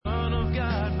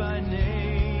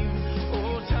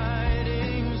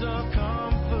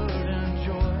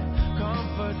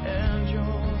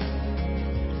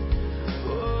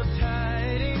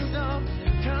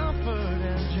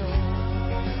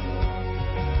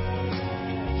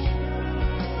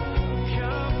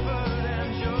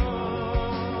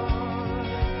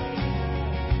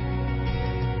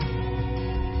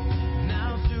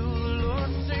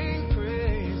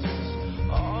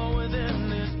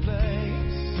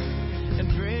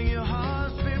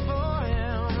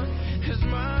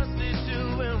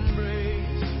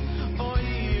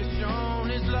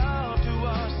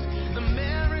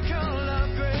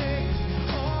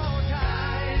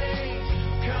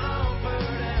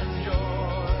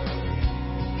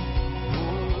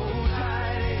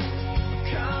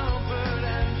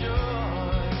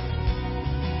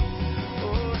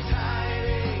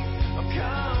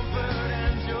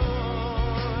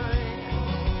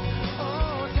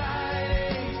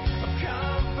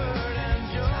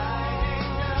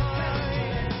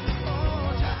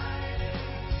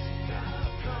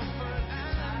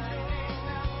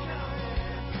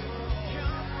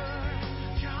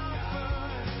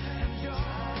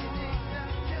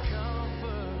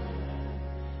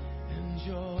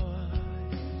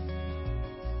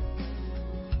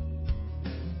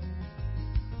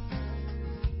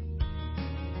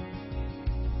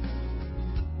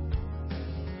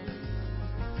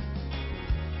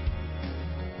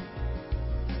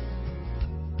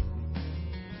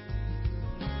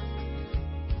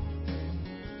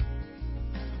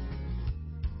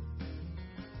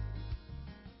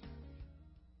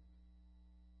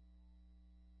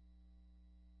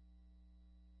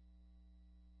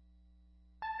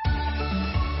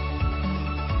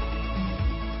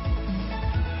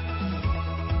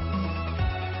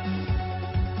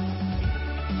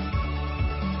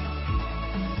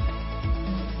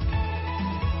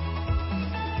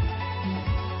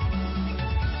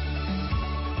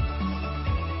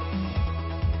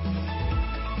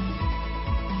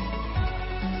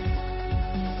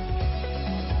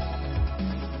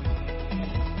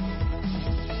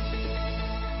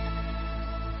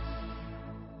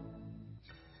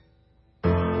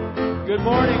Good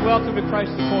morning. Welcome to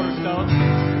Christ the Cornerstone.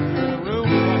 If you're in the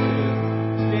room, we want you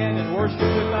to stand and worship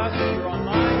with us. If you're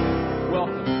online,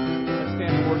 welcome. Let's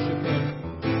stand and worship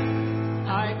Him.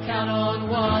 I count on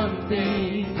one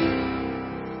thing.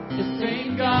 The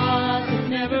same God who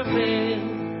never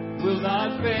failed will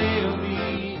not fail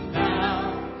me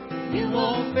now. He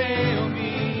won't fail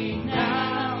me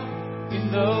now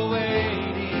in the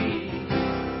waiting.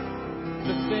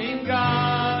 The same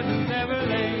God who never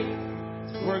late,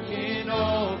 working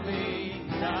all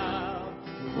things out,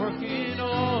 working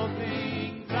all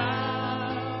things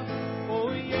out.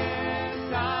 Oh yes,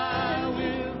 I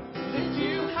will lift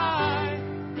you high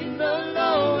in the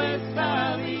lowest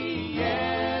valley.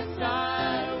 Yes,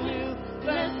 I will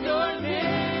bless your name.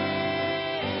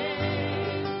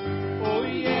 Oh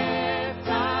yes,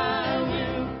 I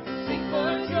will sing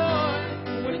for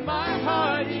joy when my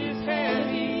heart is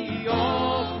heavy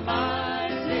all my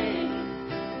days.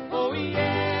 Oh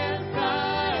yes.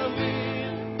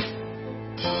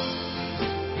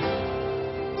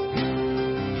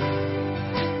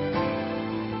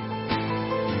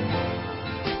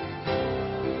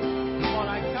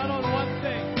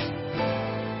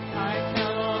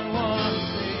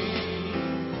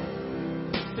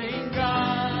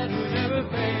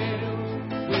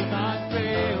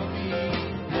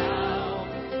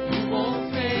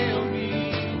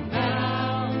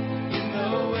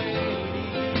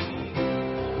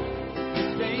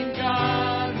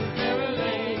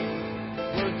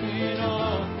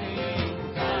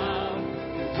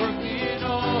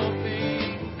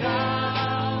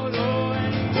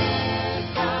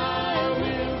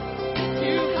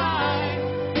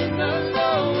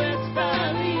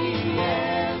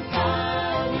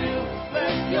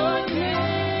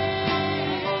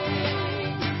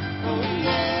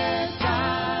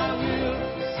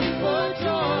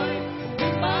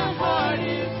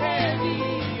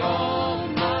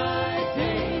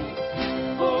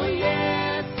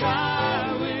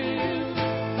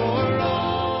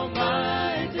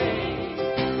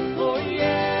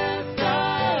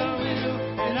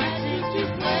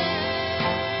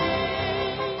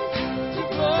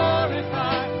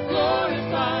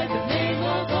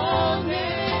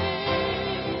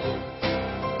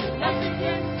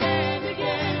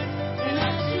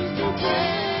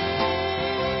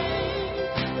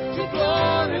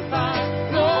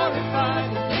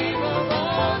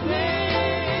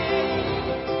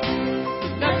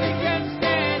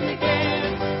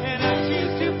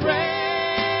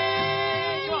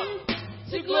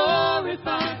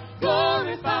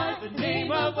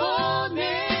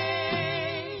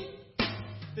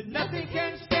 Nothing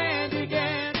can stand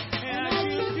again, and I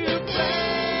choose to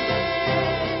praise,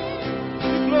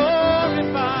 to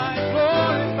glorify,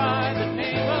 glorify the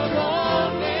name of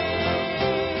all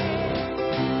names.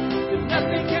 That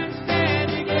nothing can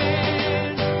stand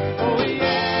again. Oh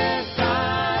yes,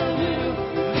 I will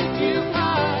lift you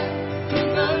high in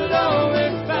the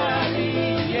lowest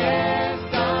valley. Yes,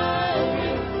 I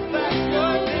will bless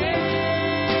your name.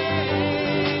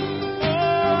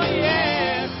 Oh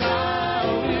yes, I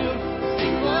will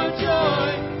sing for joy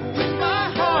when my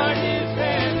heart is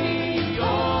heavy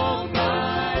all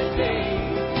my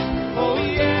days. Oh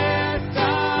yes,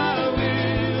 I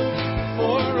will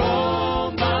for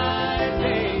all my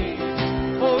days.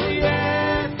 Oh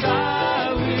yes,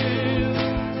 I will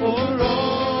for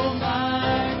all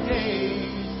my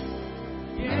days.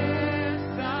 Yes,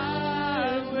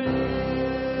 I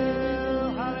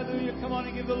will. Hallelujah. Come on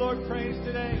and give the Lord praise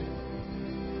today.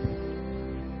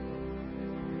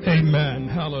 Amen.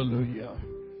 Hallelujah.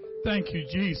 Thank you,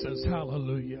 Jesus.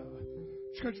 Hallelujah.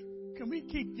 Church, can we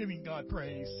keep giving God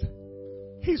praise?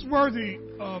 He's worthy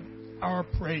of our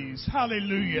praise.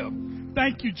 Hallelujah.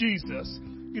 Thank you, Jesus.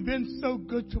 You've been so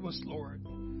good to us, Lord.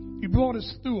 You brought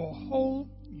us through a whole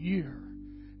year,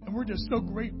 and we're just so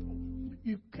grateful.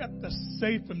 You've kept us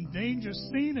safe from danger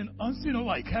seen and unseen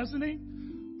alike, hasn't He?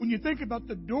 When you think about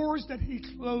the doors that He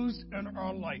closed in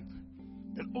our life,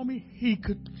 that only He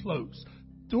could close.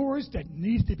 Doors that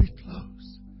need to be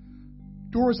closed.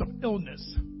 Doors of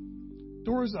illness.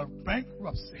 Doors of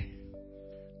bankruptcy.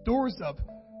 Doors of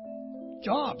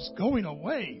jobs going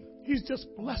away. He's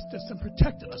just blessed us and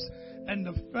protected us. And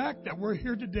the fact that we're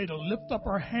here today to lift up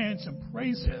our hands and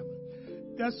praise Him,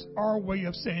 that's our way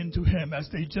of saying to Him, as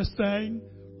they just sang,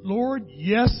 Lord,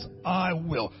 yes, I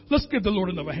will. Let's give the Lord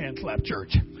another hand clap,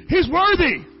 church. He's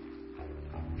worthy.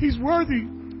 He's worthy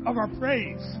of our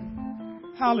praise.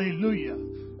 Hallelujah.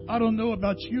 I don't know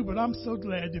about you, but I'm so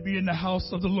glad to be in the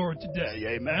house of the Lord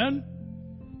today. Amen.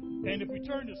 And if we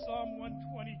turn to Psalm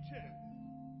 122,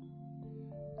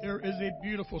 there is a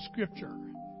beautiful scripture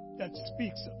that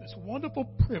speaks of this wonderful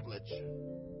privilege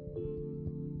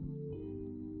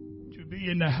to be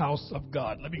in the house of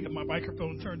God. Let me get my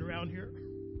microphone turned around here.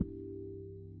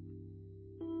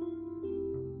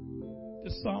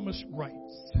 The psalmist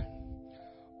writes,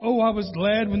 "Oh, I was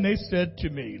glad when they said to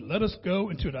me, 'Let us go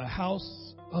into the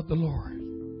house of the Lord.'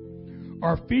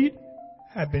 Our feet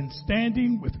have been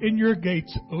standing within your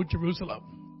gates, O Jerusalem.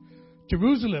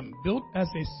 Jerusalem, built as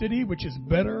a city which is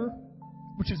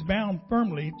bound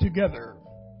firmly together,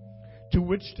 to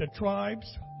which the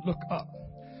tribes look up,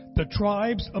 the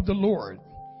tribes of the Lord,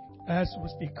 as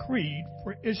was decreed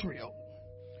for Israel,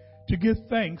 to give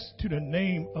thanks to the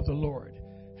name of the Lord."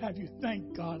 Have you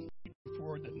thanked God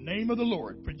for the name of the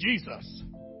Lord, for Jesus?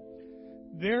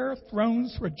 Their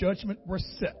thrones for judgment were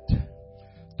set,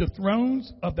 the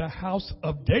thrones of the house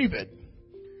of David.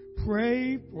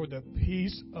 Pray for the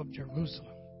peace of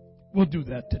Jerusalem. We'll do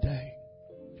that today.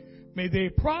 May they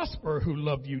prosper who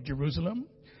love you, Jerusalem.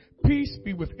 Peace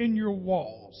be within your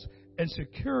walls and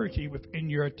security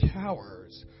within your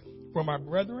towers. For my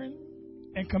brethren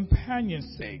and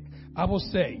companions' sake, I will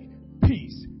say,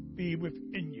 peace be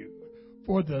within you.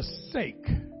 For the sake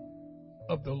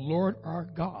of the Lord our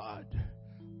God,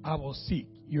 I will seek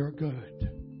your good.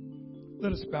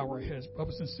 Let us bow our heads,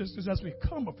 brothers and sisters, as we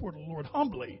come before the Lord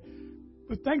humbly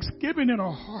with thanksgiving in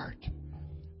our heart.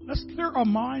 Let's clear our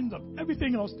mind of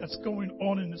everything else that's going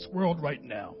on in this world right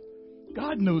now.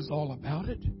 God knows all about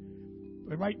it.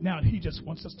 But right now, He just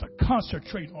wants us to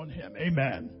concentrate on Him.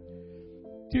 Amen.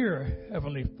 Dear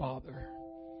Heavenly Father,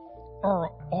 our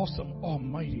awesome,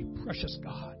 almighty, precious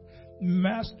God,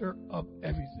 Master of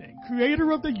everything,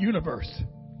 Creator of the universe,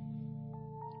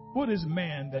 what is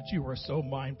man that you are so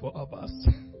mindful of us,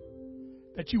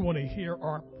 that you want to hear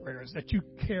our prayers, that you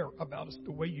care about us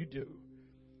the way you do?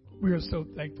 We are so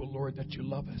thankful, Lord, that you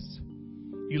love us.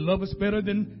 You love us better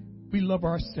than we love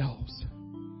ourselves.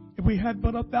 If we had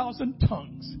but 1,000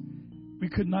 tongues, we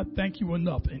could not thank you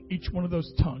enough in each one of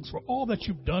those tongues for all that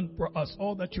you've done for us,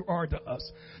 all that you are to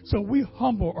us. So we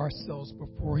humble ourselves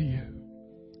before you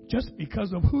just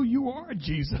because of who you are,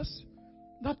 Jesus,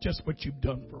 not just what you've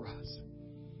done for us.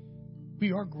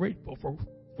 We are grateful for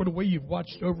the way you've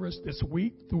watched over us this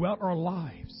week throughout our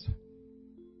lives.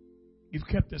 You've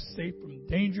kept us safe from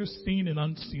danger seen and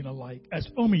unseen alike, as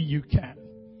only you can.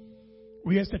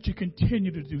 We ask that you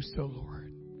continue to do so,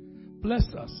 Lord. Bless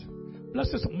us.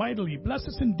 Bless us mightily. Bless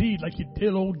us indeed like you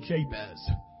did old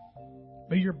Jabez.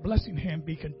 May your blessing hand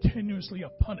be continuously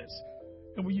upon us.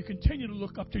 And will you continue to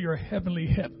look up to your heavenly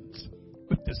heavens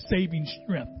with the saving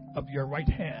strength of your right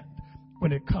hand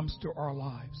when it comes to our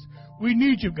lives. We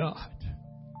need you, God.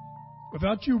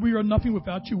 Without you, we are nothing.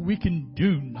 Without you, we can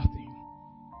do nothing.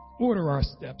 Order our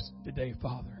steps today,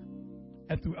 Father,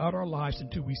 and throughout our lives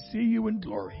until we see you in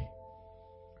glory.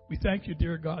 We thank you,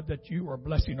 dear God, that you are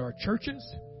blessing our churches,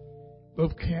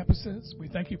 both campuses. We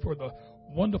thank you for the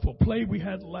wonderful play we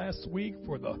had last week,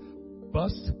 for the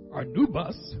bus, our new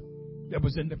bus that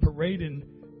was in the parade in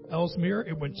Ellesmere.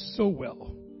 It went so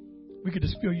well. We could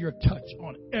just feel your touch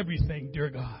on everything, dear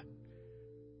God.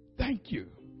 Thank you.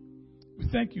 We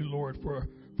thank you, Lord, for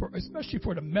especially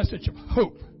for the message of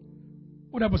hope.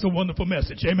 Well, that was a wonderful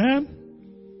message.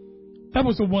 Amen. That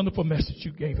was a wonderful message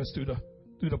you gave us through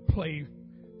the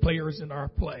players in our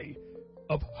play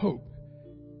of hope.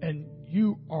 And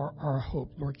you are our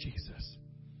hope, Lord Jesus.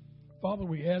 Father,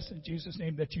 we ask in Jesus'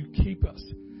 name that you keep us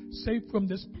safe from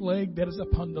this plague that is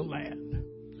upon the land.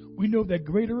 We know that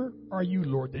greater are you,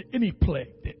 Lord, than any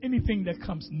plague, than anything that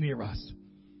comes near us.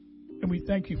 And we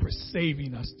thank you for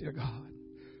saving us, dear God.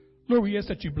 Lord, we ask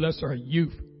that you bless our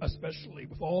youth, especially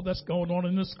with all that's going on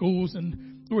in the schools.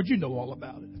 And Lord, you know all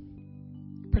about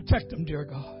it. Protect them, dear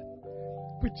God.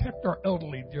 Protect our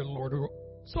elderly, dear Lord, who are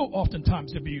so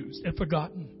oftentimes abused and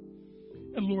forgotten.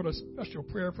 And Lord, a special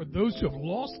prayer for those who have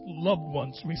lost loved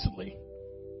ones recently.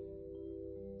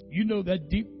 You know that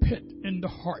deep pit in the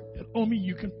heart that only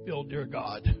you can fill, dear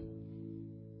God.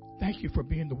 Thank you for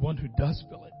being the one who does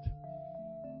fill it.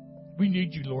 We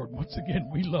need you, Lord. Once again,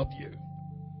 we love you.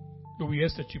 Lord, we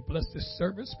ask that you bless this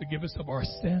service, forgive us of our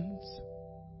sins.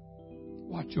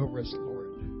 Watch over us,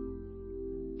 Lord.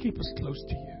 Keep us close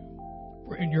to you.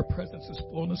 For in your presence is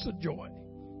fullness of joy.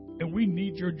 And we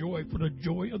need your joy, for the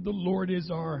joy of the Lord is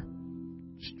our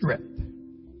strength.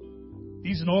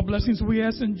 These and all blessings we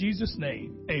ask in Jesus'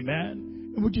 name.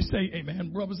 Amen. And would you say amen,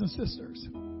 brothers and sisters?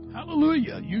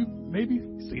 Hallelujah. You may be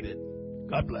seated.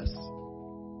 God bless.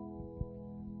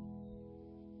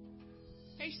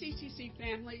 Hey, CTC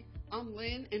family. I'm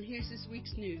Lynn, and here's this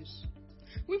week's news.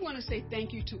 We want to say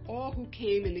thank you to all who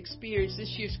came and experienced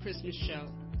this year's Christmas show.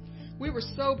 We were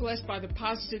so blessed by the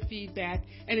positive feedback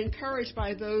and encouraged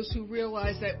by those who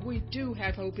realize that we do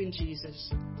have hope in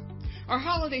Jesus. Our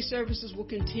holiday services will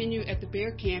continue at the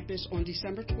Bear Campus on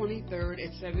December 23rd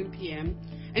at 7 p.m.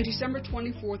 and December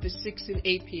 24th at 6 and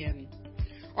 8 p.m.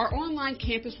 Our online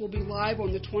campus will be live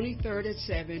on the 23rd at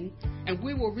 7, and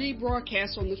we will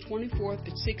rebroadcast on the 24th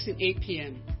at 6 and 8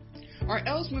 p.m. Our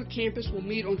Ellesmere campus will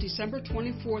meet on December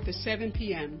 24th at 7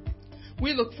 p.m.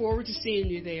 We look forward to seeing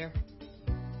you there.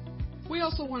 We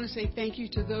also want to say thank you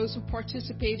to those who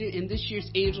participated in this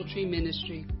year's Angel Tree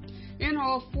Ministry. In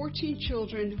all, 14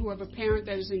 children who have a parent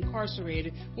that is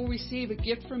incarcerated will receive a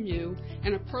gift from you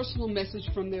and a personal message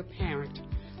from their parent.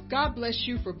 God bless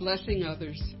you for blessing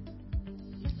others.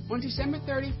 On December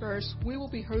 31st, we will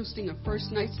be hosting a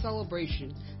first night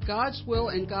celebration, God's Will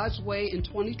and God's Way in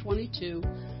 2022,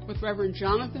 with Reverend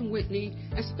Jonathan Whitney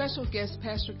and special guests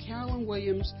Pastor Carolyn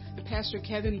Williams and Pastor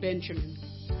Kevin Benjamin.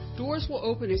 Doors will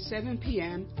open at 7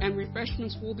 p.m. and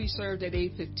refreshments will be served at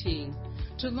 8:15.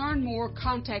 To learn more,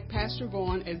 contact Pastor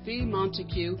Vaughn at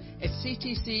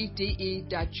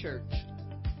vmontague@ctcde.church.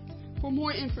 For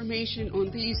more information on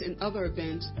these and other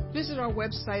events, visit our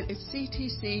website at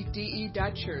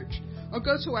ctcde.church or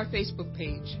go to our Facebook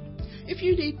page. If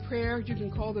you need prayer, you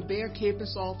can call the Bear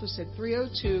Campus office at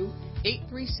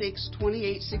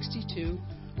 302-836-2862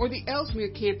 or the Ellesmere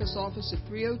Campus office at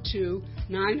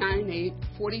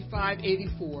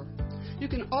 302-998-4584. You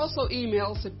can also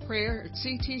email us at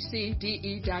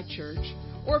prayer@ctcde.church,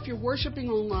 or if you're worshiping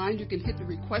online, you can hit the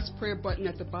Request Prayer button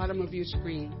at the bottom of your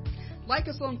screen. Like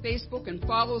us on Facebook and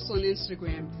follow us on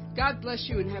Instagram. God bless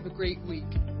you and have a great week.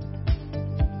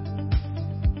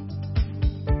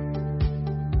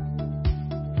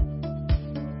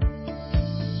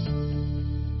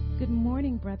 Good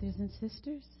morning, brothers and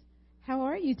sisters. How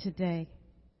are you today?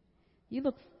 You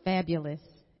look fabulous,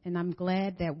 and I'm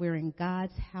glad that we're in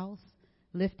God's house,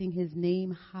 lifting His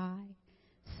name high,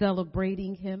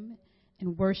 celebrating Him,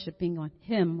 and worshiping on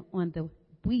Him on the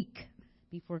week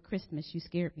before Christmas. You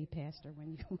scared me, Pastor,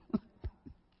 when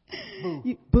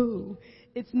you... Boo.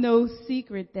 It's no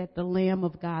secret that the Lamb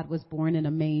of God was born in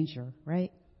a manger,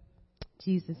 right?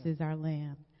 Jesus is our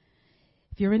Lamb.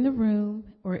 If you're in the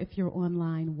room or if you're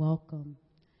online, welcome.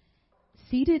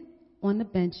 Seated on the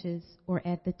benches or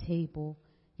at the table,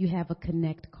 you have a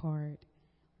Connect card.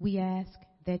 We ask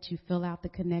that you fill out the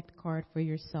Connect card for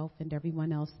yourself and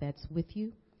everyone else that's with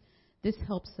you. This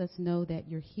helps us know that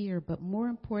you're here, but more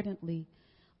importantly,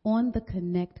 on the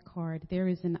Connect card, there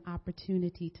is an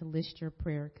opportunity to list your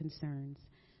prayer concerns.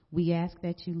 We ask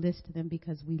that you list them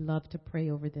because we love to pray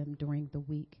over them during the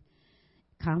week.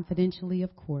 Confidentially,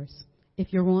 of course.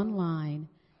 If you're online,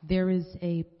 there is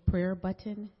a prayer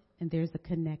button and there's a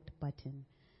Connect button.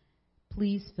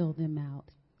 Please fill them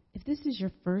out. If this is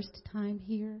your first time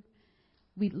here,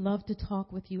 we'd love to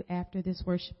talk with you after this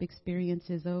worship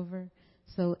experience is over.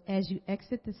 So as you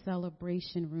exit the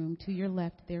celebration room, to your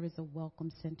left, there is a welcome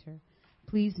center.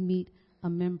 Please meet a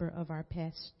member of our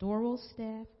pastoral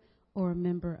staff or a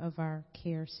member of our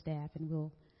care staff, and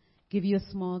we'll give you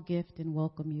a small gift and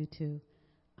welcome you to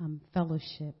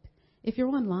fellowship. If you're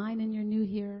online and you're new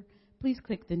here, please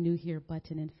click the New Here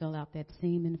button and fill out that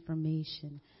same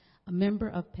information. A member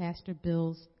of Pastor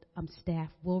Bill's staff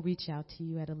will reach out to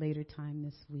you at a later time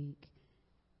this week.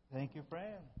 Thank you,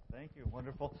 Fran. Thank you.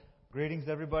 Wonderful. Greetings,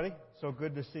 everybody. So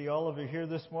good to see all of you here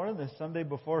this morning, this Sunday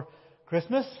before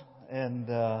Christmas. And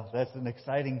that's an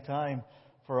exciting time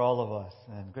for all of us.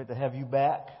 And great to have you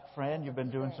back, Fran. You've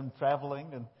been doing some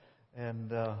traveling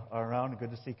and are around.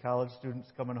 Good to see college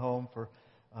students coming home for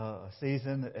a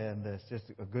season. And it's just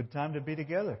a good time to be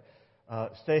together.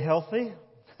 Stay healthy.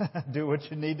 Do what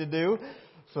you need to do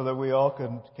so that we all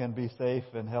can be safe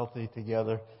and healthy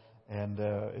together. And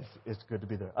it's good to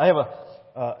be there. I have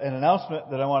an announcement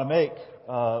that I want to make,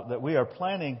 that we are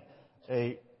planning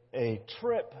a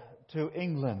trip to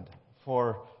England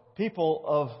for people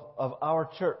of our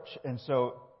church. And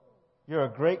so you're a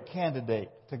great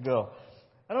candidate to go.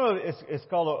 I don't know, it's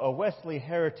called a Wesley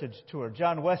Heritage Tour.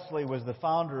 John Wesley was the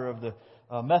founder of the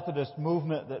Methodist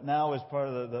movement that now is part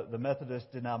of the Methodist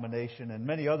denomination and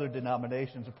many other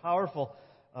denominations. A powerful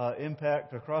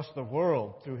impact across the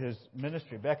world through his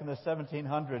ministry back in the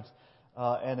 1700s,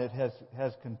 and it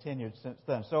has continued since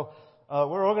then. So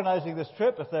we're organizing this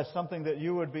trip. If that's something that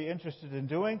you would be interested in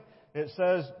doing, it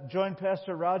says, join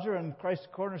Pastor Roger and Christ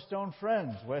Cornerstone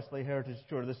Friends, Wesley Heritage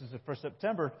Tour. This is for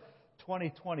September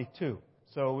 2022.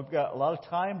 So we've got a lot of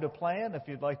time to plan. If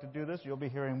you'd like to do this, you'll be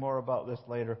hearing more about this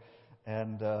later.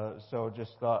 And so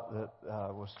just thought that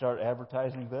we'll start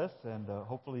advertising this, and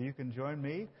hopefully you can join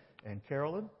me and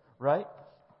Carolyn, right?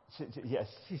 Yes,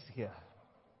 she's here.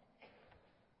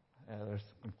 There's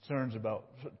concerns about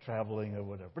traveling or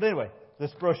whatever. But anyway,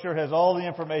 this brochure has all the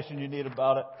information you need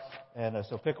about it, and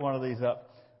so pick one of these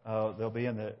up. They'll be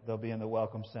in the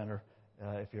Welcome Center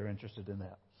if you're interested in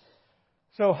that.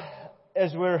 So,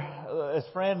 as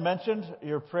Fran mentioned,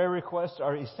 your prayer requests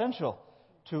are essential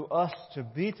to us to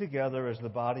be together as the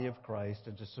body of Christ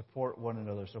and to support one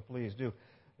another. So please do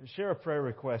share a prayer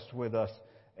request with us.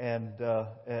 And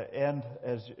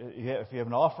if you have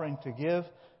an offering to give,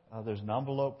 there's an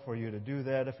envelope for you to do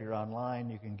that. If you're online,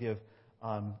 you can give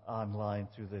online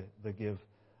through the give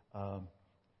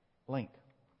link.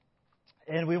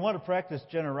 And we want to practice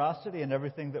generosity in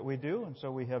everything that we do, and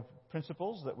so we have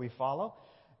principles that we follow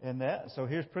in that. So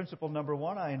here's principle number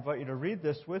 1. I invite you to read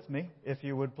this with me, if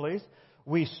you would please.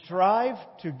 We strive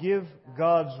to give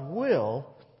God's will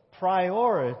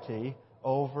priority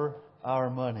over our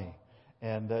money.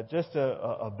 And just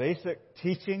a basic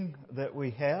teaching that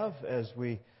we have as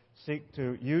we seek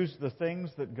to use the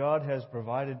things that God has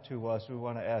provided to us. We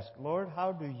want to ask, Lord,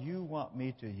 how do you want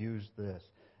me to use this?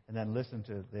 And then listen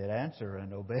to that answer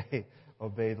and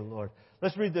obey the Lord.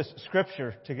 Let's read this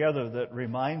scripture together that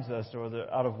reminds us,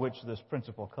 out of which this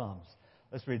principle comes.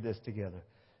 Let's read this together.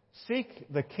 Seek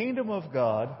the kingdom of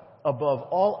God above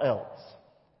all else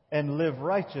and live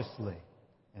righteously,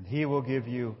 and He will give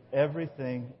you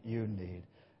everything you need.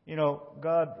 You know,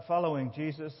 God, following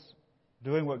Jesus,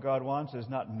 doing what God wants is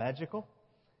not magical.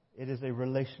 It is a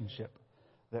relationship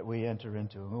that we enter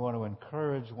into. And we want to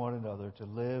encourage one another to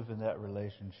live in that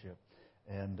relationship.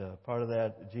 And part of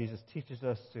that, Jesus teaches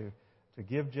us to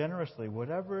give generously,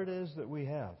 whatever it is that we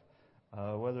have.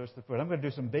 Whether it's the food. I'm going to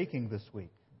do some baking this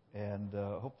week. And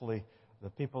hopefully the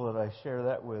people that I share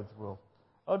that with will...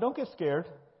 Oh, don't get scared.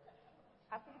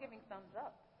 I was giving thumbs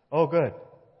up. Oh, good.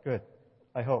 Good.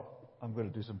 I hope. I'm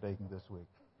going to do some baking this week.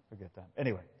 Forget that.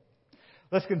 Anyway,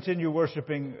 let's continue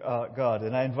worshiping God.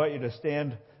 And I invite you to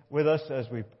stand with us as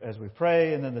we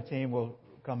pray, and then the team will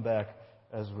come back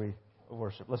as we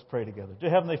worship. Let's pray together. Dear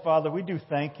Heavenly Father, we do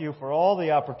thank you for all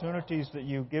the opportunities that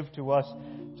you give to us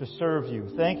to serve you.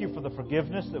 Thank you for the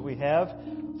forgiveness that we have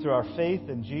through our faith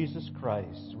in Jesus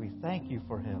Christ. We thank you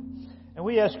for Him. And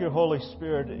we ask your Holy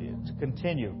Spirit to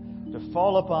continue to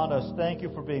fall upon us. Thank you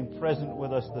for being present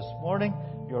with us this morning.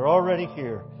 You're already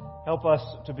here. Help us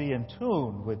to be in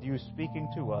tune with you speaking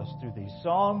to us through these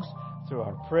songs, through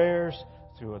our prayers,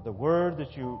 through the word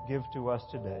that you give to us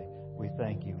today. We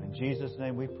thank you. In Jesus'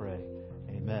 name we pray.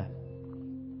 Amen.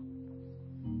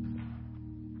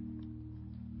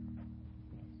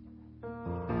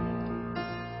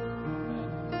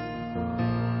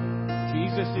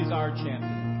 Jesus is our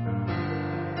champion.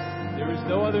 There is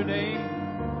no other name,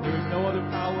 there is no other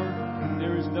power,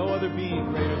 there is no other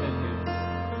being greater than Him.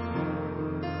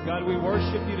 God, we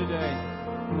worship you today,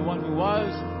 the one who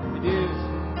was, and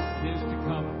is to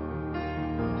come.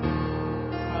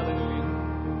 Hallelujah.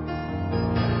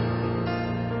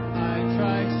 I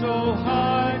tried so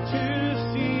hard to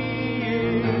see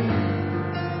it.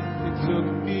 It took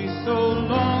me so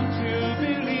long to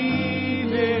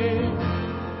believe it,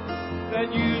 that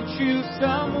you choose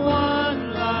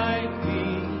someone like me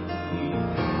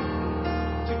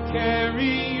to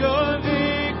carry your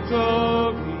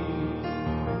victory.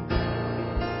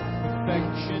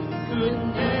 Perfection could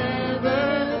never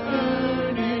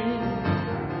earn it.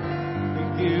 You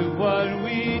give what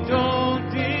we don't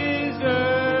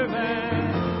deserve, and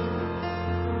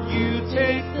you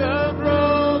take the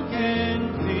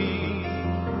broken things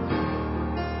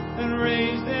and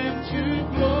raise them to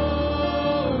glory.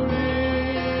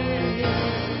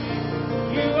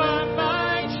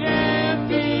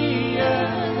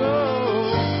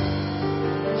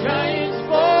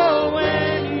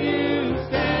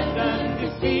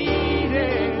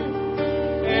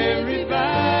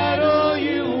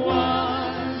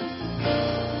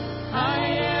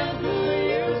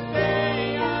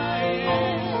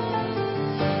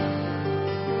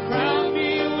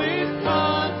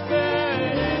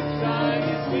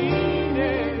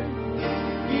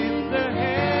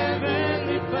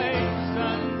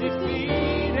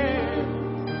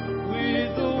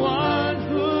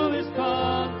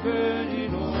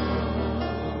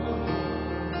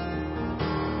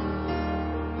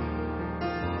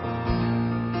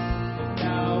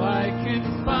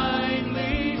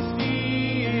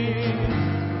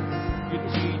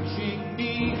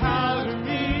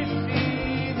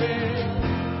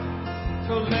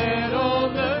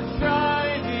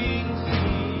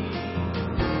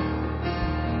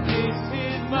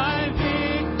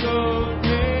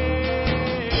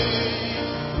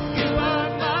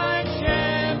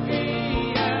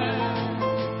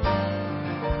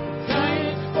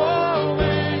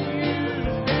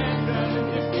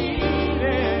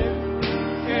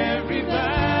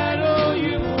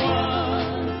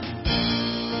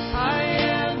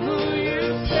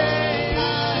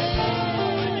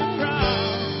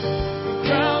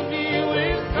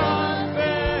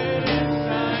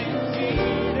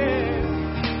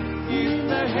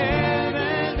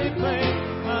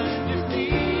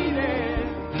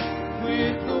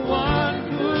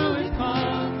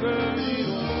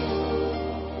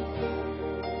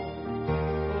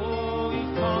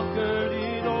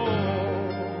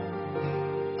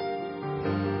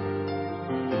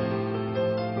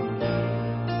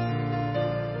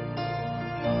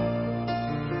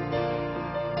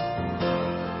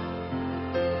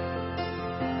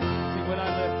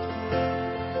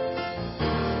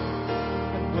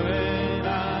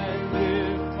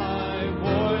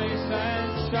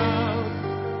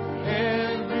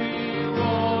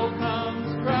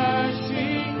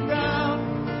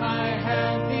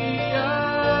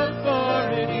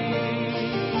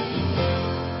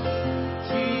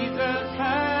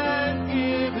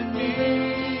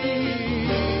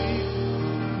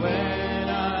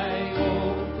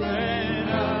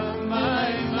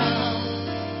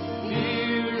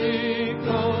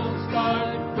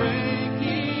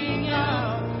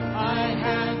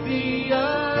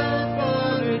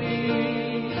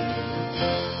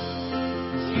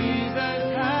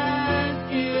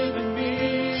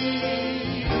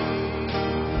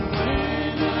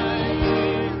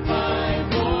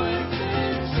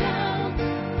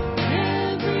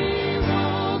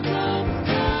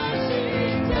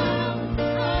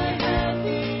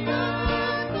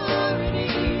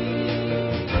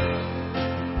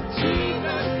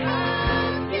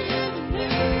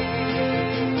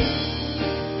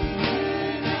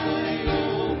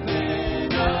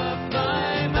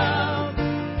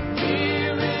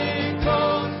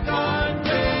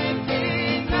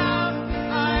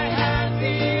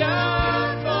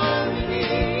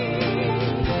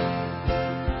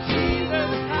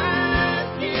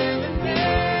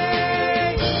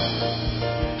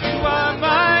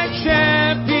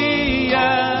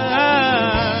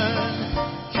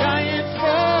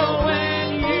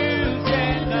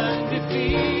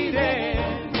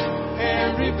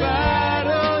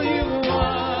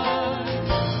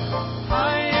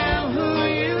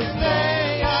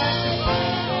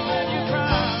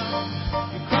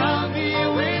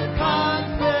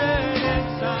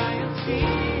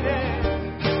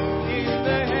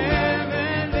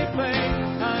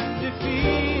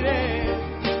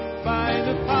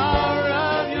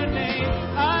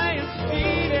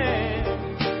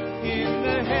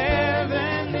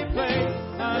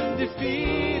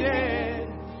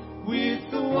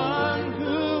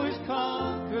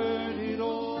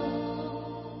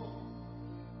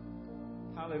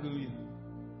 Hallelujah.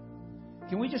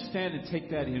 Can we just stand and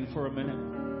take that in for a minute?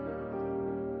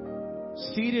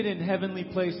 Seated in heavenly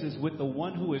places with the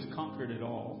one who has conquered it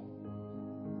all.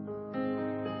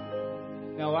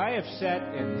 Now, I have sat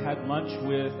and had lunch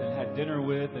with and had dinner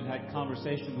with and had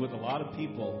conversations with a lot of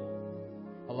people.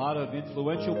 A lot of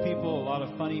influential people, a lot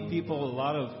of funny people, a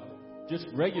lot of just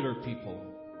regular people.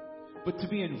 But to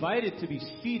be invited to be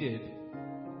seated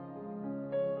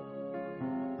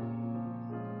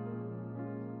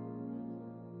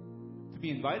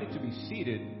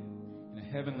in a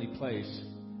heavenly place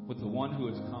with the one who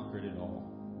has conquered it all.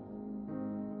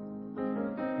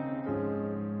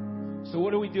 So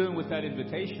what are we doing with that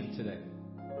invitation today?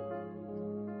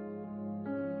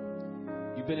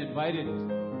 You've been invited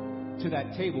to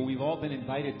that table. We've all been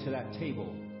invited to that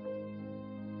table.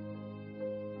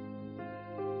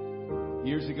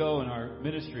 Years ago in our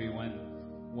ministry, when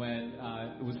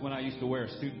it was when I used to wear a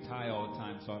suit and tie all the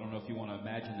time, so I don't know if you want to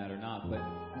imagine that or not, but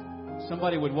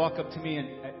somebody would walk up to me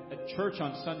at church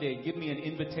on Sunday and give me an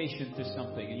invitation to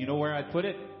something. And you know where I'd put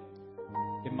it?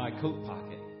 In my coat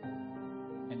pocket.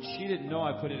 And she didn't know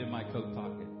I put it in my coat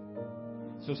pocket.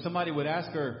 So somebody would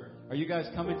ask her, are you guys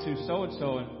coming to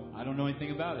so-and-so? And I don't know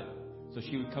anything about it. So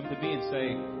she would come to me and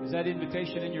say, is that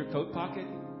invitation in your coat pocket?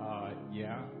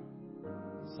 Yeah.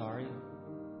 Sorry.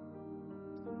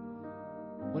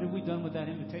 What have we done with that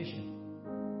invitation?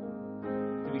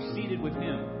 To be seated with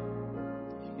Him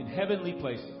in heavenly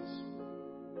places.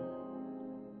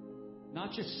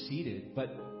 Not just seated,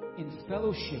 but in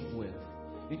fellowship with,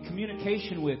 in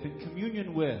communication with, in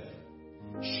communion with,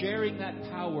 sharing that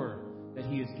power that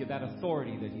He has given, that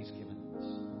authority that He's given us.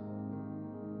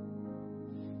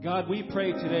 God, we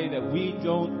pray today that we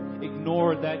don't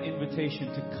ignore that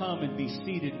invitation to come and be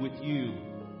seated with You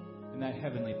in that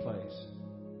heavenly place.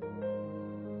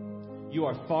 You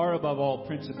are far above all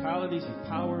principalities and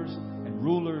powers and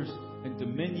rulers and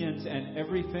dominions and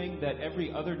everything that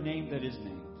every other name that is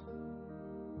named.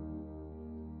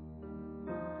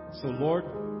 So, Lord,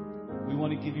 we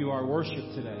want to give You our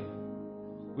worship today.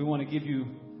 We want to give You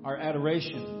our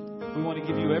adoration. We want to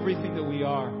give You everything that we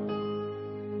are.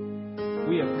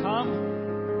 We have come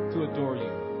to adore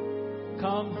You,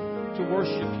 come to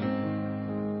worship You.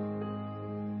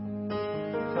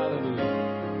 Hallelujah.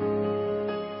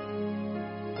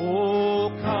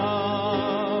 Oh,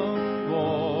 come,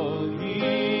 all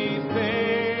ye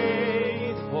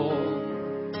faithful,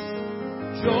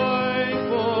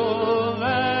 joyful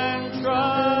and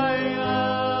triumphant.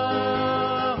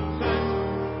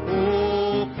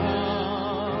 Oh,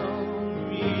 come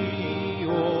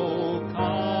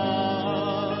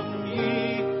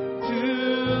ye to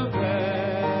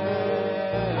Bethlehem.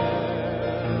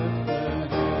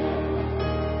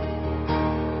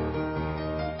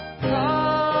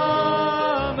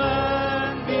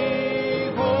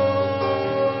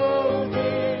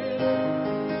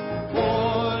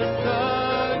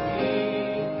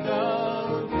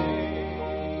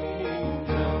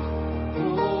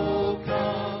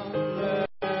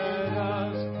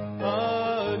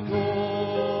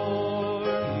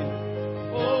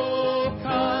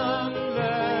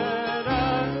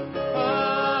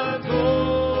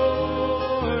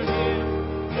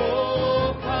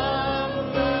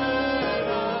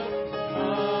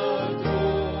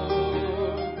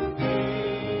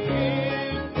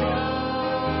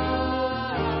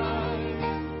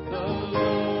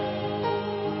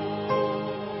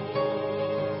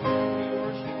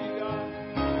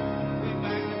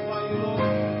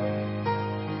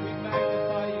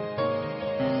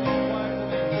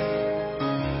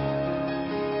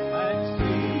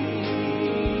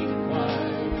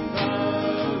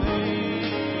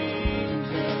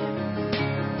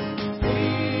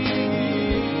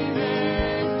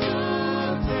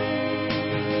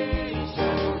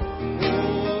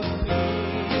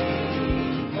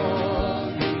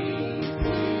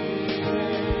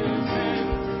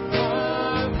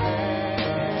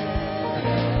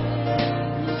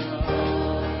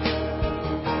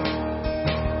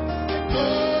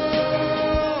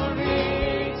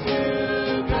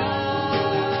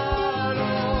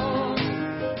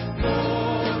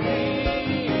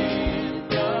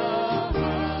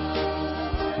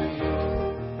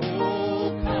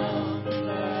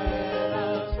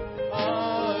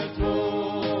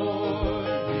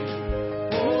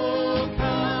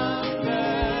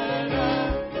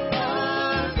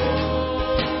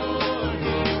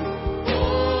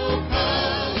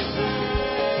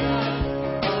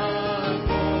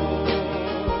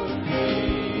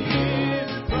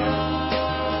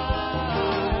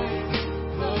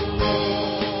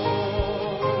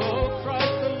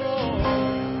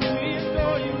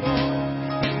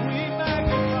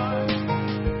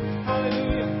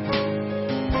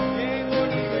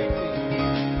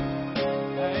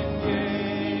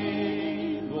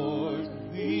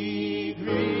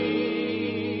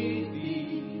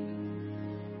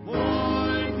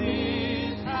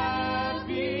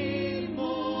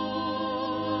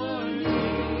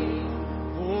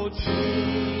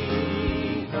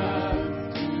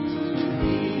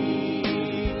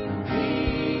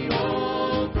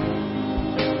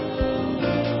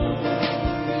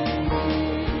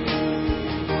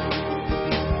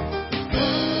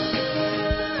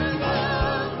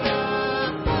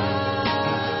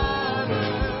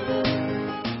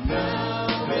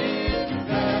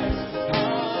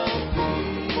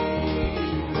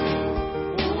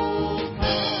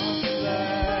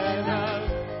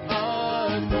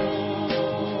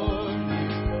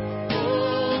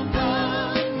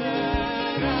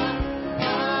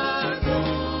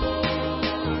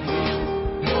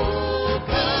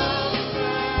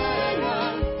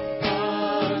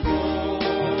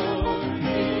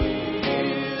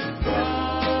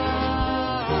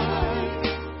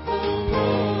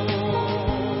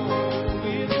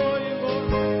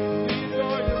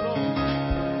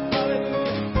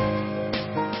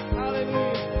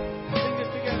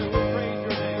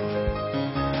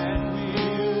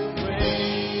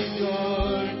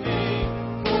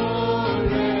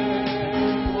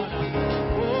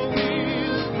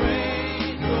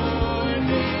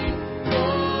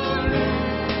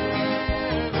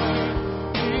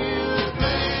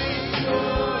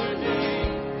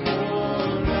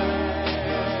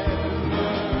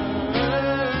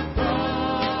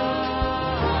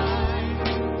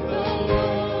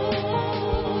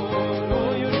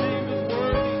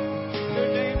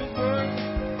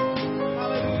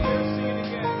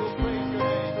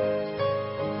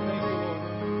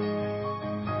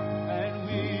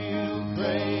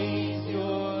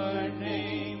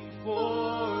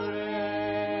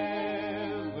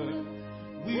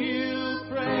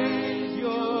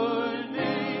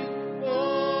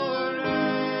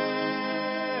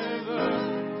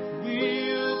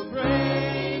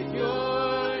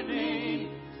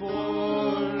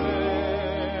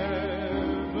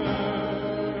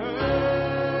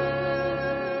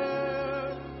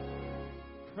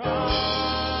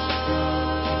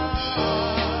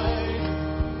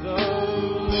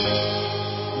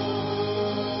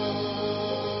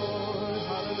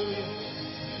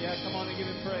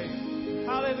 give Him praise.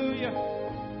 Hallelujah.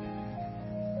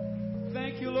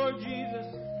 Thank you, Lord Jesus.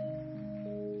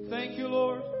 Thank you,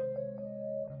 Lord.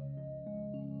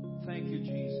 Thank you,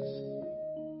 Jesus.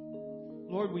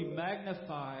 Lord, we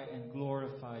magnify and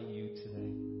glorify you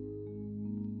today.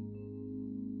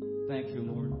 Thank you,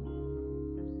 Lord.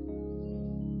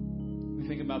 We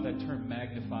think about that term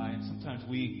magnify, and sometimes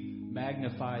we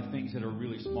magnify things that are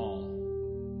really small.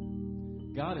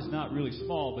 God is not really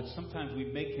small, but sometimes we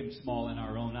make Him small in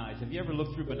our own eyes. Have you ever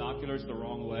looked through binoculars the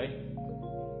wrong way?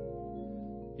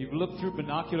 You've looked through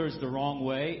binoculars the wrong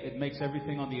way, it makes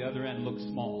everything on the other end look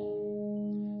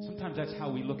small. Sometimes that's how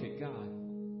we look at God.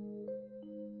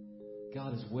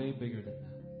 God is way bigger than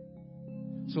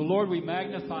that. So, Lord, we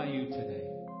magnify you today.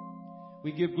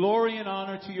 We give glory and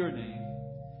honor to your name,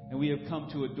 and we have come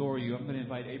to adore you. I'm going to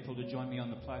invite April to join me on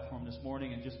the platform this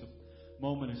morning in just a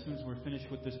moment. As soon as we're finished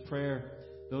with this prayer,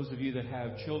 those of you that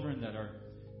have children that are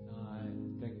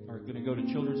going to go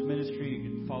to children's ministry, you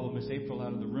can follow Miss April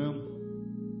out of the room.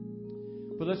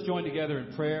 But let's join together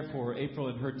in prayer for April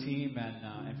and her team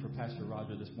and for Pastor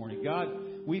Roger this morning. God,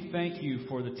 we thank you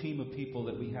for the team of people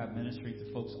that we have ministering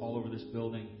to folks all over this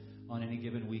building on any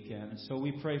given weekend. And so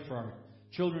we pray for our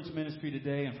children's ministry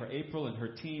today and for April and her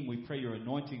team. We pray your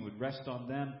anointing would rest on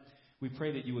them. We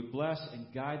pray that you would bless and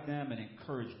guide them and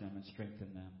encourage them and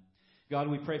strengthen them. God,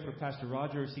 we pray for Pastor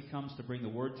Roger as he comes to bring the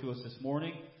word to us this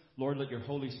morning. Lord, let your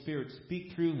Holy Spirit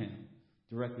speak through him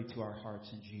directly to our hearts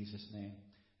in Jesus' name.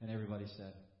 And everybody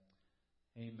said,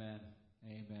 amen.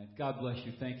 Amen. God bless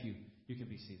you. Thank you. You can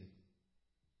be seated.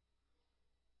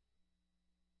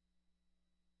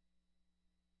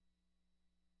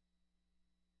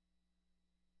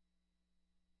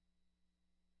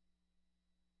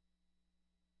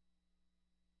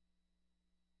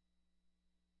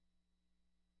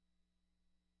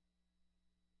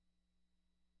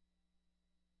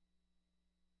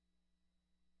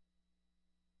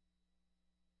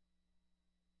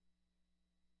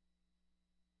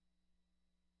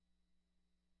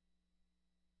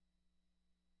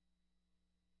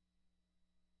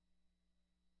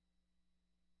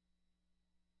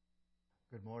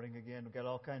 Good morning again. We've got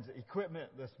all kinds of equipment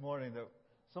this morning, that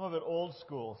some of it old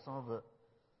school, some of it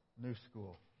new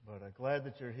school. But I'm glad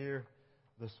that you're here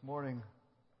this morning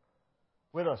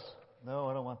with us. No,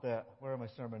 I don't want that. Where are my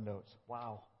sermon notes?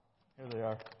 Wow. Here they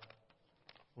are.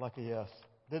 Lucky us.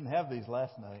 Didn't have these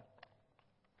last night.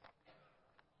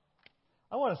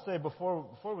 I want to say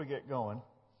before we get going,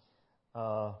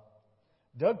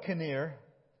 Doug Kinnear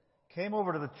came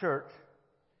over to the church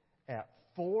at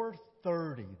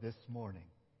 4:30 this morning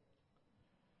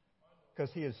because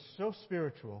he is so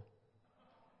spiritual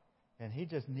and he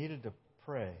just needed to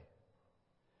pray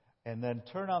and then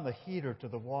turn on the heater to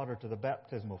the water to the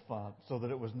baptismal font so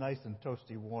that it was nice and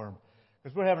toasty warm,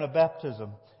 because we're having a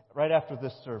baptism right after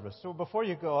this service. So before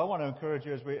you go, I want to encourage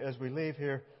you as we leave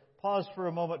here, pause for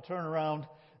a moment, turn around,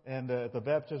 and at the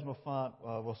baptismal font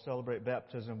we'll celebrate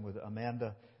baptism with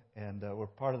Amanda, and we're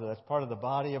part of that's part of the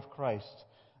body of Christ.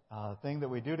 Thing that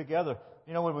we do together.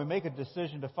 You know, when we make a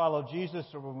decision to follow Jesus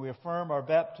or when we affirm our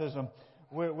baptism,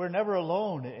 we're never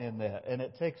alone in that. And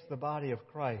it takes the body of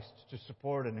Christ to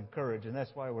support and encourage. And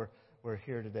that's why we're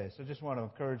here today. So just want to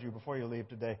encourage you before you leave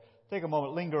today, take a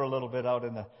moment, linger a little bit out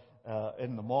in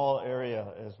the mall area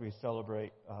as we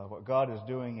celebrate what God is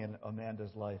doing in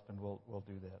Amanda's life. And we'll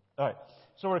do that. All right.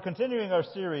 So we're continuing our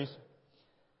series,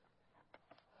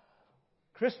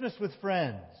 Christmas with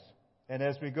Friends. And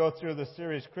as we go through the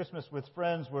series, Christmas with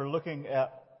Friends, we're looking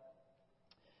at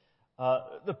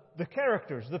the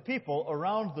characters, the people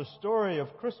around the story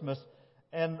of Christmas,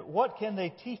 and what can they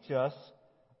teach us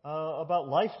about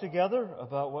life together,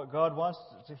 about what God wants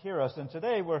to hear us. And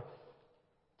today,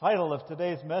 title of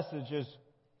today's message is,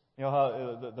 you know,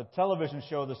 how the television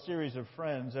show, the series of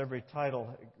Friends, every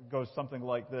title goes something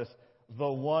like this: The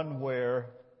One Where.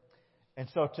 And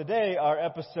so today, our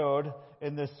episode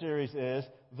in this series is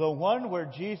the one where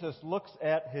Jesus looks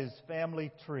at his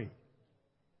family tree.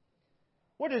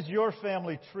 What does your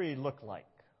family tree look like?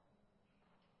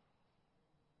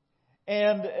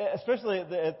 And especially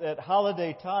at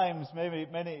holiday times, maybe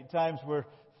many times we're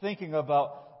thinking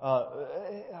about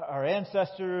our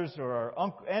ancestors or our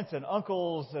aunts and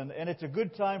uncles, and it's a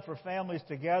good time for families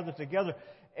to gather together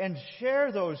and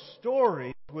share those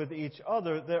stories with each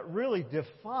other that really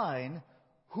define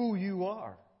who you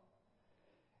are.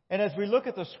 And as we look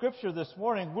at the Scripture this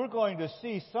morning, we're going to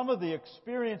see some of the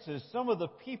experiences, some of the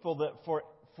people that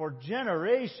for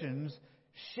generations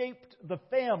shaped the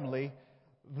family,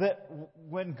 that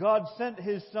when God sent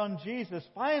His Son Jesus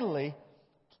finally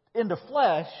into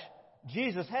flesh,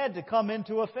 Jesus had to come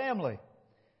into a family.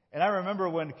 And I remember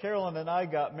when Carolyn and I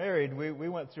got married, we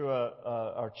went through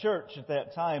our church at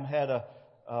that time had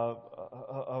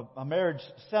a marriage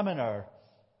seminar.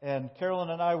 And Carolyn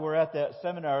and I were at that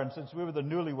seminar, and since we were the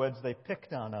newlyweds, they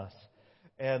picked on us.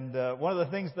 And one of the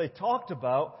things they talked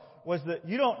about was that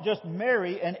you don't just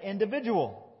marry an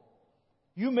individual.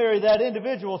 You marry that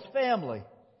individual's family.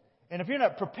 And if you're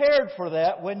not prepared for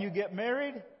that when you get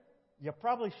married, you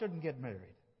probably shouldn't get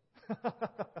married.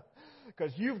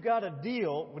 Because you've got to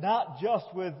deal not just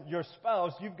with your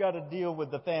spouse, you've got to deal with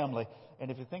the family.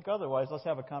 And if you think otherwise, let's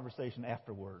have a conversation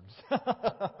afterwards.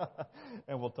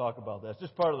 And we'll talk about that. It's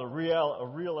just part of a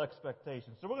real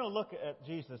expectation. So we're going to look at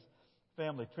Jesus'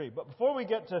 family tree. But before we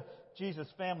get to Jesus'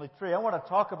 family tree, I want to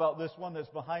talk about this one that's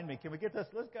behind me. Can we get this?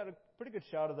 Let's get a pretty good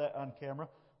shot of that on camera.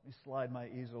 Let me slide my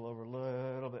easel over a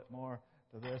little bit more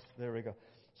to this. There we go.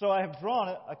 So I have drawn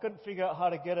it. I couldn't figure out how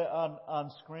to get it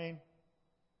on screen.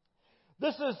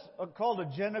 This is called a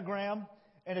genogram,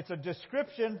 and it's a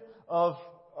description of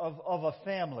a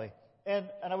family. And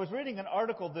I was reading an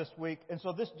article this week, and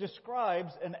so this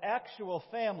describes an actual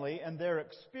family and their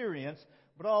experience,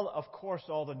 but of course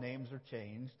all the names are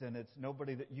changed, and it's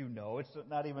nobody that you know. It's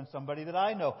not even somebody that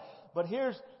I know. But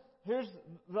here's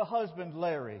the husband,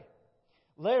 Larry.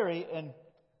 Larry and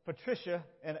Patricia,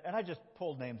 and I just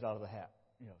pulled names out of the hat.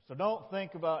 You know, so don't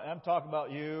think about, I'm talking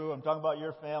about you, I'm talking about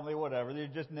your family, whatever. They're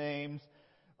just names.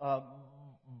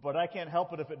 But I can't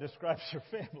help it if it describes your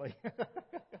family.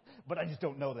 But I just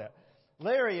don't know that.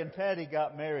 Larry and Patty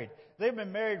got married. They've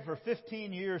been married for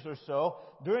 15 years or so.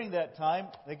 During that time,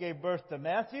 they gave birth to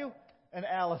Matthew and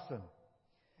Allison.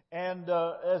 And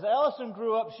as Allison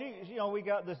grew up, we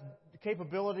got this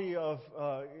capability of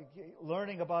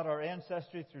learning about our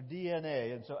ancestry through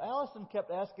DNA. And so Allison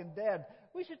kept asking Dad,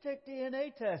 we should take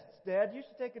DNA tests, Dad. You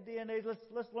should take a DNA.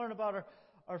 Let's learn about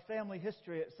our family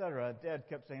history, etc. Dad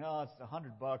kept saying, oh, it's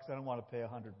 $100. I don't want to pay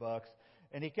 $100.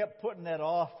 And he kept putting that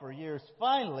off for years.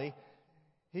 Finally,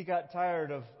 he got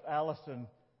tired of Allison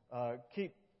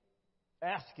keep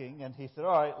asking, and he said,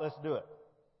 all right, let's do it.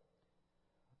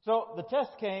 So the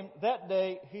test came. That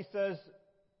day, he says,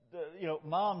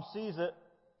 Mom sees it.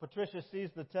 Patricia sees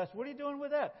the test. What are you doing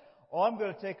with that? Oh, I'm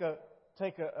going to take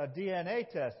a DNA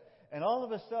test. And all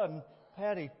of a sudden,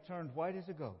 Patty turned white as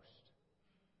a ghost.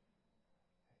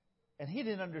 And he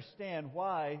didn't understand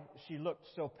why she looked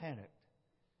so panicked.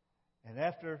 And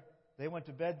after they went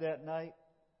to bed that night,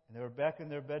 and they were back in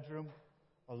their bedroom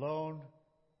alone,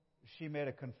 she made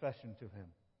a confession to him.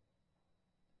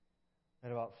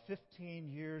 That about 15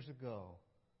 years ago,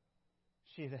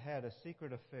 she had had a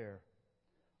secret affair,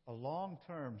 a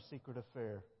long-term secret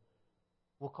affair.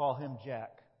 We'll call him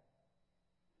Jack.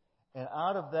 And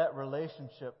out of that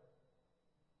relationship,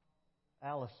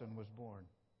 Allison was born.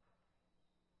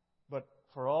 But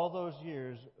for all those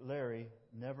years, Larry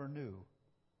never knew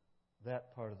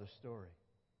that part of the story.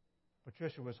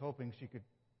 Patricia was hoping she could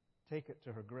take it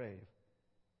to her grave.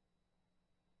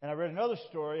 And I read another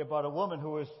story about a woman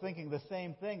who was thinking the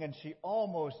same thing, and she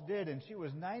almost did. And she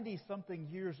was 90-something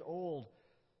years old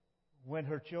when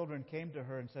her children came to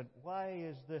her and said, why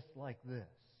is this like this?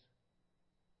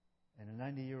 And a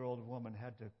 90-year-old woman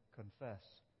had to confess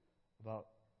about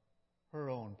her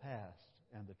own past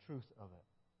and the truth of it.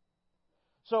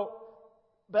 So,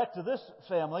 back to this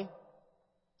family,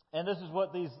 and this is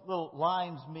what these little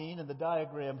lines mean in the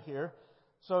diagram here.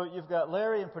 So you've got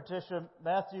Larry and Patricia,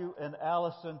 Matthew and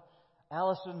Allison.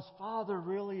 Allison's father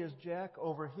really is Jack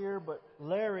over here, but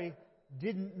Larry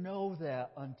didn't know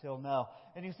that until now.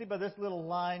 And you see by this little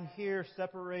line here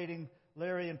separating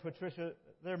Larry and Patricia,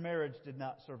 their marriage did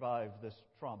not survive this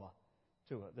trauma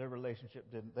to it. Their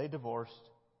relationship didn't. They divorced.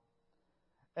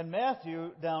 And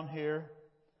Matthew down here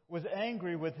was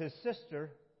angry with his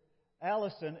sister,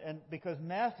 Allison, and because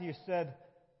Matthew said,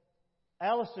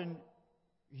 Allison,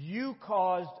 you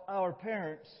caused our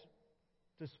parents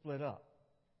to split up.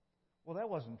 Well, that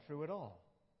wasn't true at all.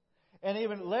 And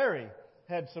even Larry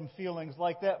had some feelings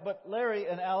like that, but Larry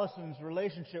and Allison's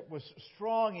relationship was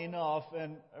strong enough,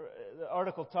 and the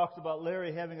article talks about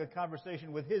Larry having a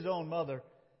conversation with his own mother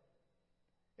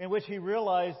in which he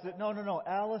realized that no,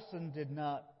 Allison did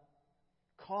not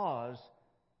cause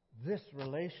this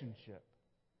relationship.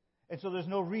 And so there's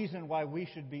no reason why we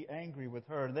should be angry with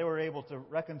her. And they were able to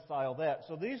reconcile that.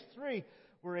 So these three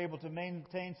were able to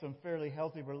maintain some fairly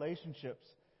healthy relationships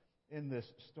in this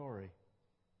story.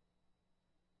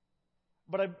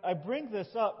 But I bring this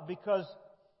up because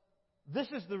this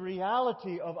is the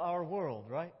reality of our world,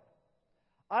 right?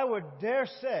 I would dare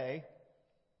say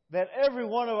that every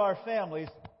one of our families,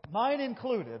 mine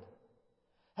included,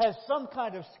 has some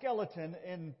kind of skeleton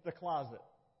in the closet.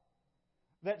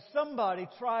 that somebody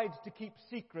tried to keep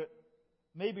secret,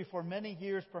 maybe for many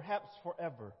years, perhaps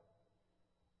forever,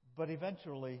 but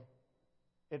eventually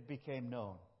it became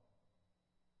known.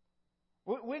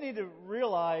 We need to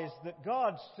realize that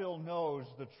God still knows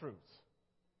the truth,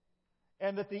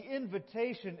 and that the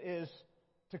invitation is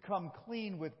to come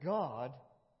clean with God,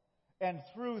 and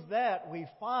through that we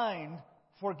find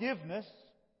forgiveness.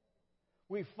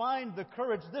 We find the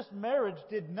courage. This marriage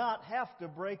did not have to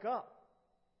break up.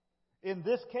 In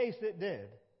this case, it did.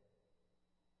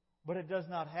 But it does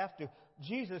not have to.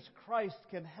 Jesus Christ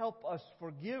can help us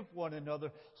forgive one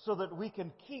another so that we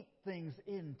can keep things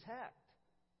intact.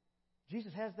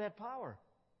 Jesus has that power.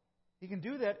 He can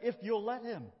do that if you'll let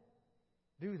Him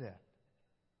do that.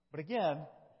 But again,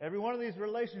 every one of these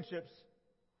relationships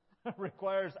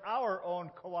requires our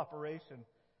own cooperation,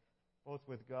 both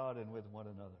with God and with one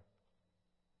another.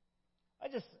 I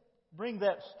just bring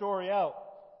that story out.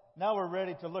 Now we're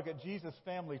ready to look at Jesus'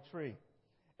 family tree.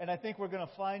 And I think we're going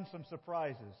to find some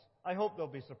surprises. I hope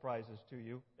there'll be surprises to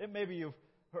you. Maybe you've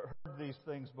heard these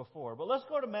things before. But let's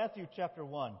go to Matthew chapter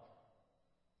 1.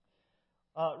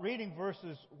 Reading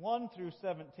verses 1 through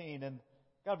 17. And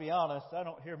got to be honest, I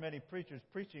don't hear many preachers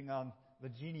preaching on the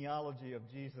genealogy of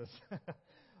Jesus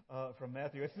from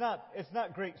Matthew. It's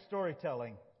not great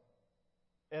storytelling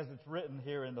as it's written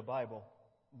here in the Bible.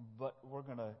 But we're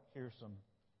going to hear some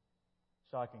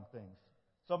shocking things.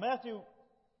 So Matthew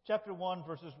chapter 1,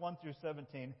 verses 1 through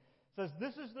 17 says,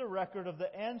 "This is the record of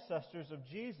the ancestors of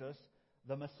Jesus,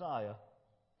 the Messiah,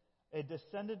 a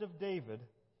descendant of David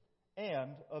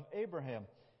and of Abraham."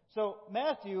 So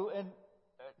Matthew, in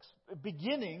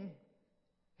beginning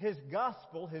his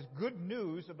gospel, his good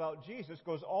news about Jesus,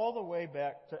 goes all the way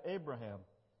back to Abraham.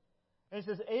 And he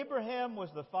says, Abraham was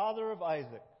the father of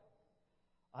Isaac.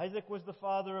 Isaac was the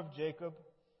father of Jacob.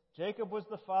 Jacob was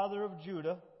the father of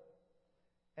Judah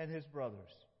and his brothers.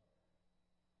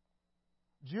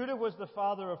 Judah was the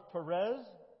father of Perez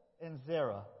and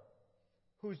Zerah,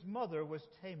 whose mother was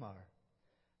Tamar.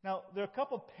 Now, there are a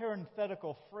couple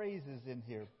parenthetical phrases in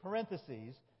here,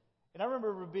 parentheses. And I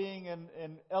remember being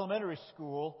in elementary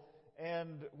school,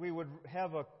 and we would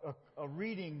have a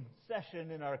reading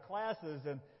session in our classes,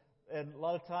 and a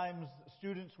lot of times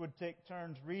students would take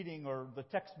turns reading, or the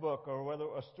textbook, or whether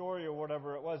a story or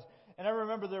whatever it was. And I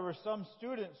remember there were some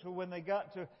students who, when they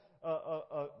got to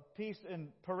a piece in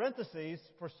parentheses,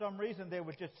 for some reason they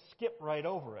would just skip right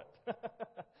over it.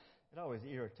 It always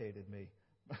irritated me.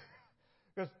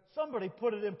 Because somebody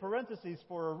put it in parentheses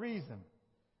for a reason.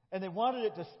 And they wanted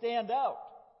it to stand out,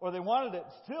 or they wanted it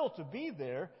still to be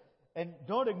there, and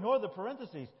don't ignore the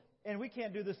parentheses. And we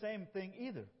can't do the same thing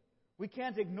either. We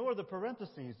can't ignore the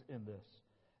parentheses in this.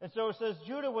 And so it says,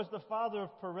 Judah was the father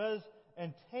of Perez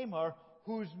and Tamar,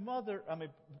 Perez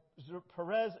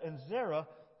and Zerah,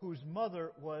 whose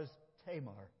mother was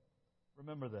Tamar.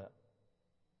 Remember that.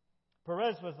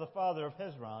 Perez was the father of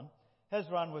Hezron.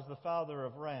 Hezron was the father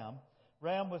of Ram.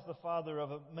 Ram was the father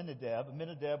of Amminadab.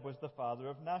 Amminadab was the father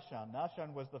of Nahshon.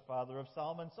 Nahshon was the father of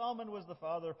Salmon. Salmon was the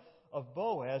father of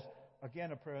Boaz.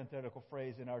 Again, a parenthetical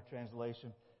phrase in our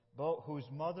translation. Whose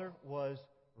mother was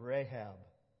Rahab.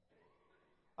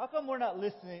 How come we're not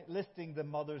listing the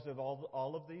mothers of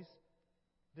all of these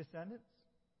descendants?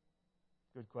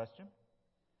 Good question.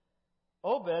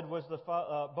 Boaz was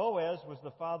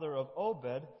the father of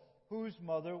Obed, whose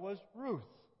mother was Ruth.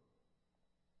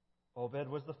 Obed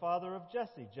was the father of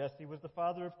Jesse. Jesse was the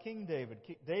father of King David.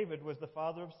 David was the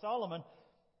father of Solomon,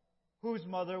 whose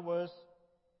mother was,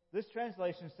 this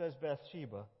translation says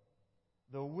Bathsheba,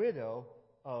 the widow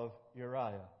of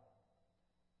Uriah.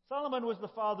 Solomon was the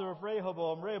father of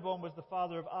Rehoboam. Rehoboam was the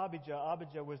father of Abijah.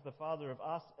 Abijah was the father of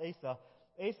Asa.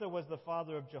 Asa was the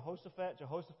father of Jehoshaphat.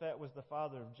 Jehoshaphat was the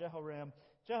father of Jehoram.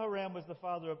 Jehoram was the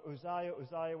father of Uzziah.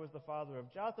 Uzziah was the father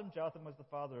of Jotham. Jotham was the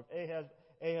father of Ahaz.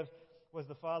 Ahaz was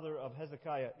the father of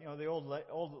Hezekiah. You know, the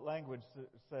old language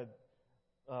said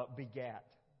begat.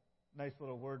 Nice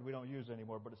little word we don't use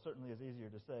anymore, but it certainly is easier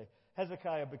to say.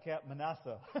 Hezekiah begat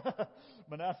Manasseh.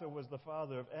 Manasseh was the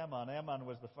father of Ammon. Ammon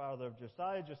was the father of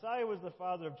Josiah. Josiah was the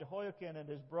father of Jehoiakim and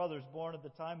his brothers, born at the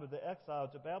time of the exile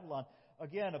to Babylon.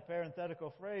 Again, a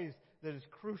parenthetical phrase that is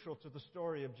crucial to the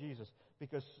story of Jesus,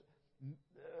 because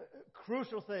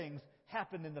crucial things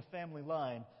happened in the family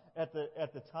line at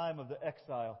the time of the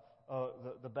exile,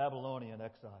 the Babylonian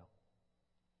exile.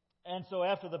 And so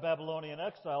after the Babylonian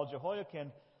exile,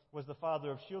 Jehoiakim was the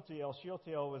father of Shealtiel.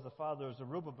 Shealtiel was the father of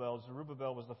Zerubbabel.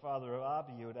 Zerubbabel was the father of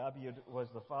Abiud. Abiud was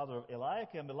the father of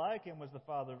Eliakim. Eliakim was the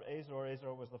father of Azor.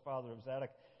 Azor was the father of Zadok.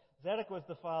 Zadok was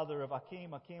the father of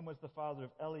Achim. Achim was the father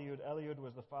of Eliud. Eliud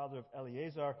was the father of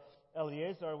Eleazar.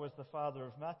 Eleazar was the father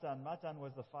of Matan. Matan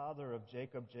was the father of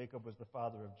Jacob. Jacob was the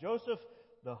father of Joseph,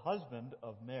 the husband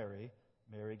of Mary.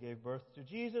 Mary gave birth to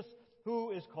Jesus,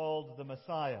 who is called the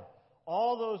Messiah.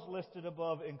 All those listed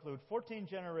above include 14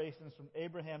 generations from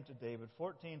Abraham to David,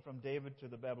 14 from David to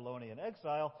the Babylonian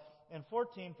exile, and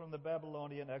 14 from the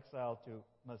Babylonian exile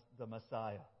to the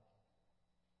Messiah.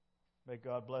 May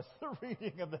God bless the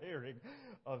reading and the hearing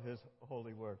of His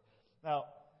holy word. Now,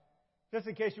 just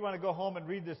in case you want to go home and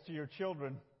read this to your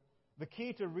children, the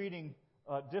key to reading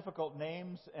difficult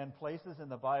names and places in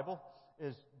the Bible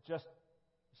is just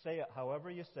say it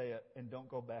however you say it and don't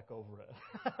go back over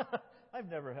it. I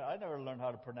never learned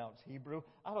how to pronounce Hebrew.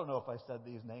 I don't know if I said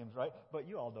these names right, but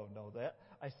you all don't know that.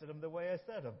 I said them the way I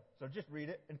said them. So just read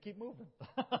it and keep moving.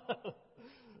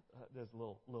 There's a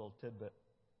little tidbit.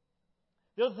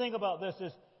 The other thing about this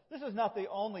is not the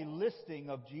only listing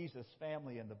of Jesus'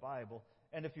 family in the Bible.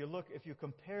 And if you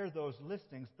compare those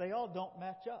listings, they all don't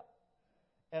match up.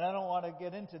 And I don't want to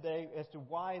get in today as to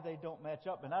why they don't match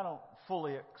up. And I don't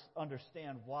fully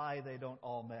understand why they don't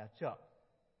all match up.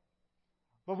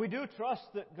 But we do trust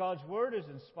that God's Word is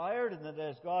inspired, and that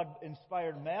as God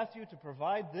inspired Matthew to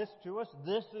provide this to us,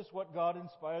 this is what God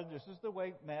inspired. This is the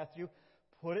way Matthew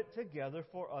put it together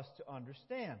for us to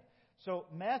understand. So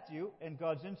Matthew, and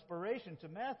God's inspiration to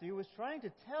Matthew, is trying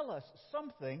to tell us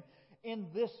something in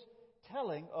this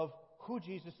telling of who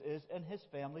Jesus is and His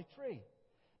family tree.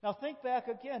 Now think back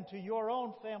again to your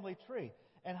own family tree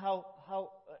and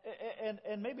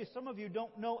and maybe some of you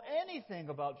don't know anything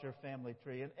about your family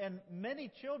tree. And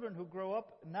many children who grow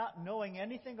up not knowing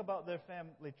anything about their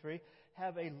family tree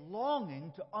have a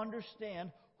longing to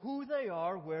understand who they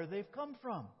are, where they've come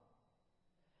from.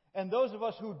 And those of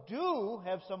us who do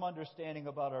have some understanding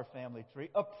about our family tree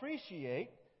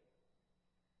appreciate,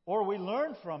 or we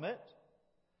learn from it,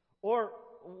 or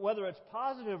whether it's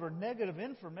positive or negative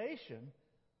information,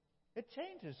 it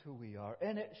changes who we are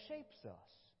and it shapes us.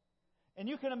 And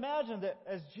you can imagine that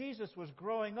as Jesus was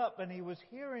growing up and He was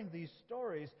hearing these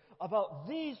stories about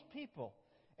these people,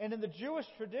 and in the Jewish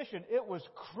tradition, it was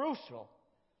crucial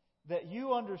that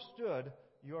you understood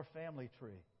your family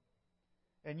tree.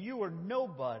 And you were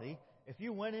nobody if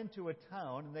you went into a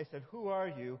town and they said, "Who are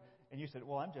you?" And you said,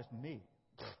 "Well, I'm just me."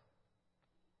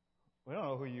 We don't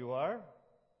know who you are.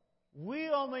 We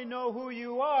only know who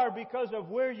you are because of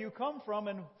where you come from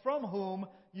and from whom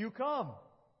you come.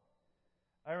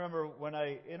 I remember when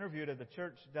I interviewed at the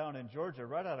church down in Georgia,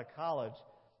 right out of college,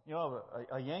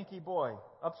 a Yankee boy,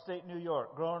 upstate New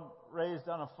York, raised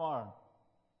on a farm.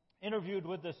 Interviewed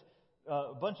with this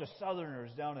bunch of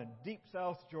Southerners down in deep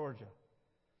South Georgia.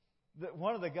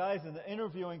 One of the guys in the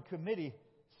interviewing committee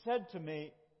said to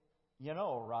me,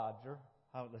 "Roger,"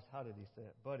 how did he say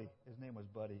it? Buddy. His name was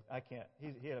Buddy. I can't.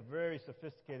 He had a very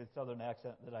sophisticated Southern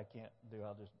accent that I can't do.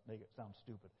 I'll just make it sound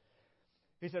stupid.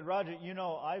 He said, "Roger,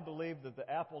 I believe that the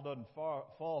apple doesn't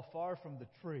fall far from the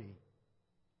tree.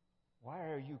 Why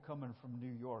are you coming from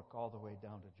New York all the way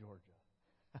down to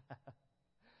Georgia?"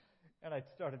 And I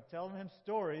started telling him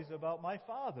stories about my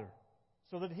father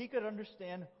so that he could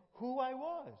understand who I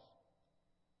was.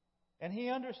 And he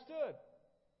understood.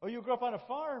 "Oh, you grew up on a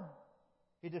farm?"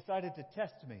 He decided to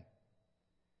test me.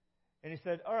 And he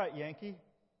said, "All right, Yankee,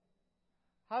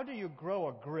 how do you grow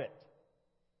a grit?"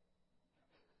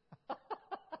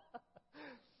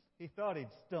 He thought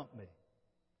he'd stump me.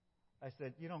 I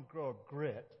said, "You don't grow a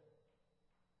grit.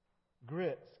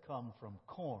 Grits come from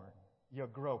corn. You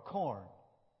grow corn."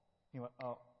 He went,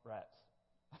 "Oh, rats."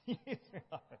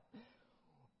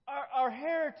 Our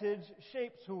heritage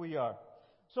shapes who we are.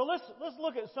 So let's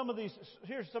look at some of these.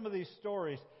 Here's some of these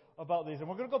stories about these. And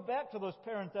we're going to go back to those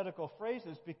parenthetical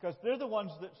phrases because they're the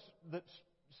ones that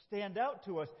stand out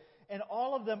to us. And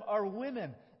all of them are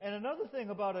women. And another thing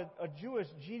about a Jewish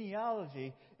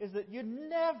genealogy is that you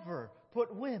never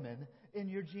put women in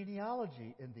your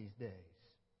genealogy in these days.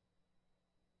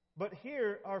 But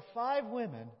here are 5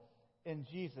 women in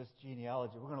Jesus'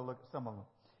 genealogy. We're going to look at some of them.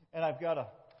 And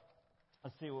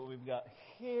let's see what we've got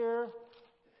here.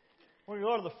 We're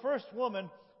going to go to the first woman,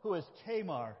 who is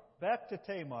Tamar. Back to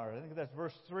Tamar. I think that's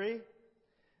verse 3.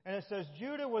 And it says,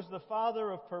 "Judah was the father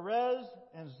of Perez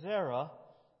and Zerah,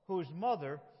 whose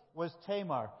mother was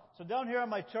Tamar." So down here on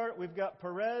my chart, we've got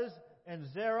Perez and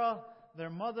Zerah. Their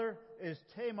mother is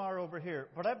Tamar over here.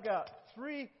 But I've got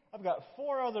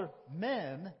 4 other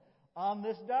men on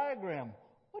this diagram.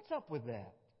 What's up with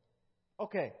that?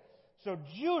 Okay, so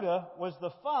Judah was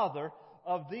the father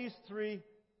of these 3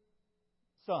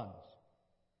 sons.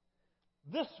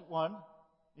 This one,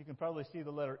 you can probably see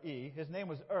the letter E. His name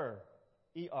was Er.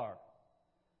 E-R.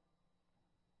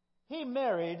 he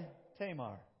married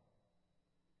Tamar.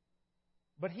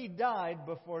 But he died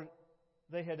before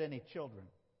they had any children.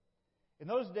 In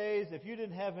those days, if you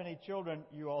didn't have any children,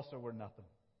 you also were nothing.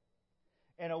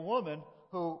 And a woman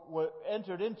who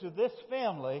entered into this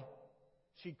family,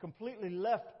 she completely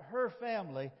left her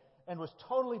family and was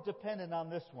totally dependent on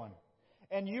this one.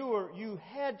 And you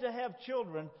had to have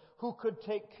children who could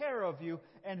take care of you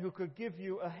and who could give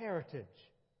you a heritage.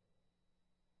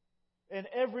 And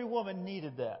every woman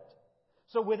needed that.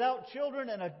 So without children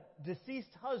and a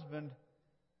deceased husband,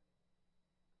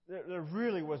 there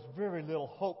really was very little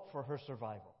hope for her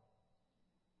survival.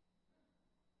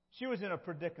 She was in a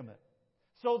predicament.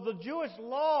 So the Jewish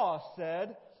law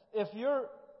said, if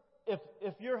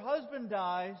your husband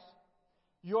dies,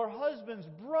 your husband's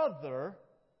brother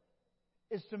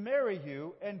is to marry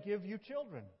you and give you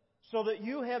children, so that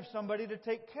you have somebody to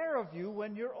take care of you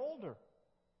when you're older.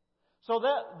 So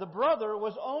that the brother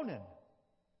was Onan.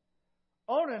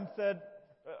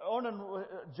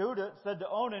 Judah said to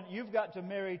Onan, "You've got to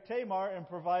marry Tamar and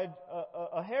provide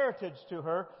a heritage to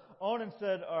her." Onan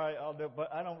said, "All right, I'll do it,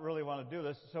 but I don't really want to do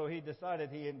this." So he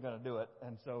decided he ain't going to do it,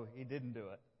 and so he didn't do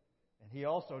it. And he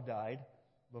also died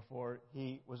before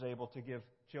he was able to give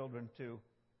children to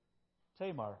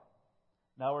Tamar.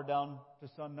 Now we're down to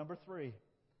son number 3,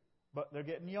 but they're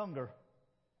getting younger.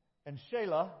 And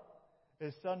Shelah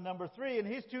is son number 3, and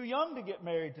he's too young to get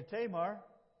married to Tamar.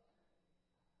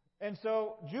 And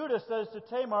so Judah says to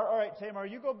Tamar, "All right, Tamar,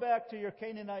 you go back to your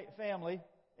Canaanite family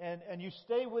and you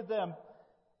stay with them.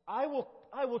 I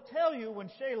will tell you when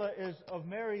Shelah is of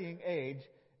marrying age,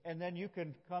 and then you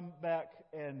can come back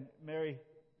and marry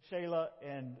Shelah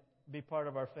and be part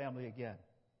of our family again."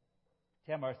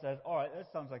 Tamar says, "All right,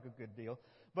 that sounds like a good deal."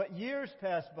 But years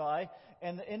pass by,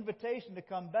 and the invitation to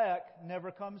come back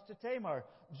never comes to Tamar.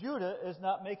 Judah is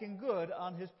not making good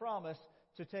on his promise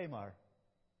to Tamar.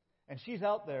 And she's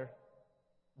out there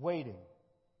waiting.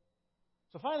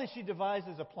 So finally she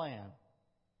devises a plan.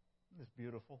 Isn't this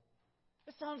beautiful?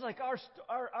 It sounds like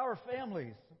our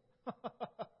families.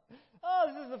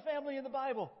 Oh, this is the family in the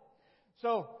Bible.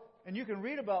 So, and you can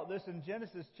read about this in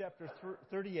Genesis chapter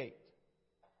 38.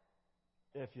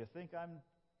 If you think I'm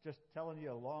just telling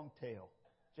you a long tale.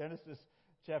 Genesis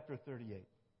chapter 38.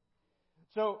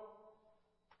 So,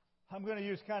 I'm going to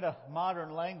use kind of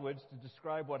modern language to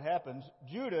describe what happens.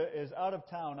 Judah is out of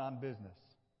town on business.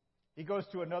 He goes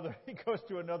to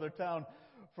another town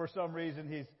for some reason.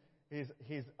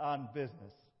 He's on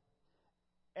business.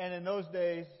 And in those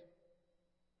days,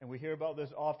 and we hear about this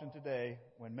often today,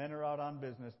 when men are out on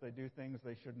business, they do things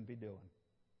they shouldn't be doing.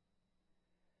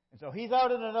 And so he's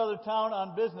out in another town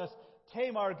on business.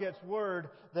 Tamar gets word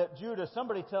that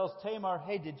somebody tells Tamar,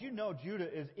 "Hey, did you know Judah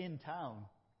is in town?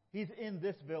 He's in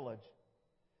this village.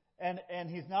 And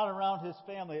he's not around his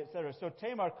family," etc. So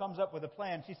Tamar comes up with a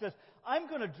plan. She says, "I'm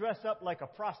going to dress up like a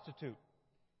prostitute.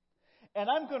 And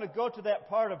I'm going to go to that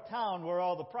part of town where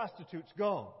all the prostitutes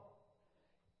go.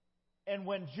 And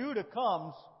when Judah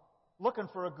comes looking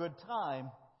for a good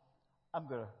time,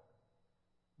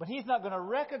 but he's not going to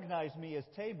recognize me as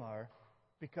Tamar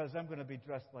because I'm going to be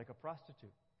dressed like a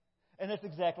prostitute." And that's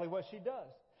exactly what she does.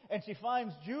 And she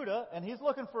finds Judah, and he's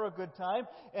looking for a good time.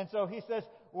 And so he says,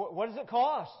 "What does it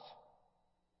cost?"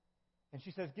 And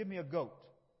she says, "Give me a goat."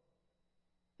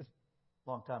 It's a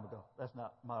long time ago. That's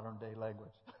not modern day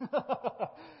language.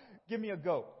 "Give me a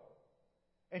goat."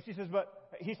 And she says,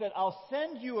 he said, "I'll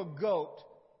send you a goat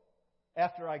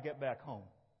after I get back home."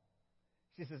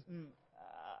 She says,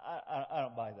 I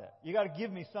don't buy that. You got to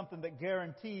give me something that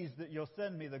guarantees that you'll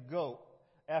send me the goat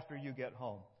after you get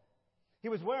home. He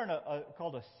was wearing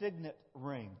called a signet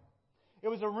ring. It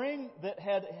was a ring that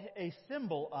had a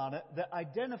symbol on it that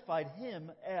identified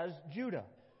him as Judah.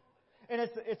 And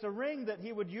it's a ring that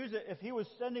he would use it if he was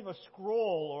sending a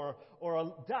scroll or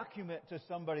a document to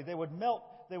somebody. They would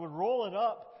roll it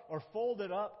up or fold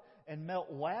it up and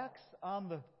melt wax on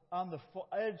the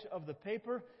edge of the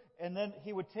paper. And then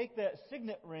he would take that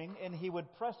signet ring and he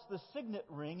would press the signet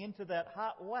ring into that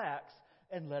hot wax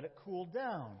and let it cool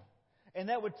down. And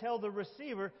that would tell the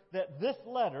receiver that this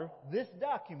letter, this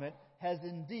document, has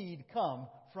indeed come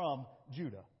from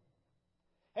Judah.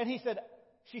 And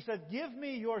she said, "Give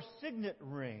me your signet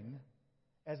ring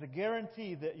as a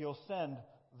guarantee that you'll send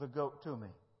the goat to me."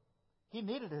 He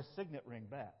needed his signet ring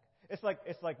back. It's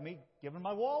like me giving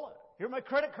my wallet. Here are my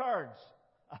credit cards.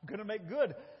 I'm going to make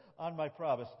good on my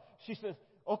promise. She says,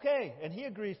 "Okay," and he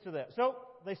agrees to that. So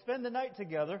they spend the night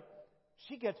together.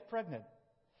 She gets pregnant.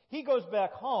 He goes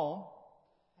back home,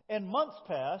 and months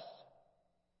pass.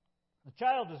 The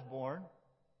child is born,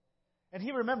 and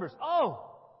he remembers, "Oh,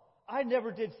 I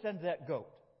never did send that goat."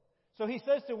 So he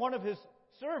says to one of his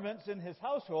servants in his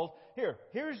household,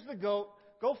 here's the goat.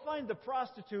 Go find the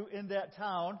prostitute in that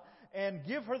town and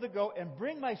give her the goat and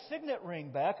bring my signet ring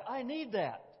back. I need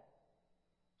that.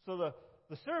 So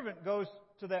the servant goes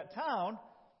to that town.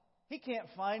 He can't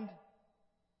find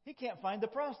the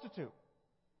prostitute.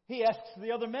 He asks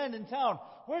the other men in town,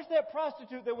 where's that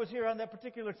prostitute that was here on that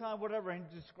particular time, whatever, and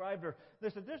he described her. They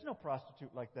said, there's no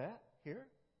prostitute like that here.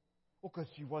 Well, because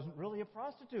she wasn't really a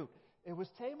prostitute. It was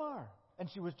Tamar, and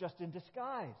she was just in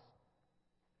disguise.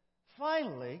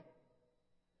 Finally,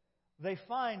 they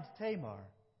find Tamar,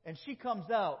 and she comes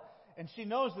out, and she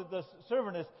knows that the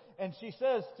servant is, and she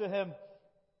says to him,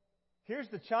 here's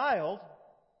the child,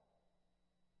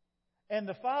 and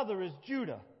the father is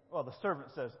Judah. Well, the servant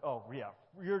says, oh, yeah,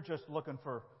 you're just looking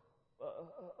for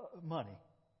money.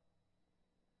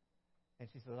 And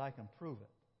she says, I can prove it.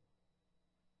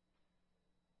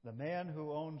 The man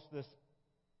who owns this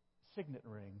signet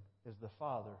ring is the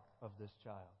father of this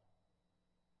child.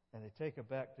 And they take it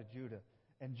back to Judah.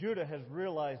 And Judah has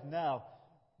realized now,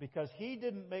 because he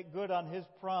didn't make good on his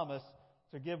promise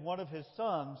to give one of his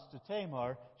sons to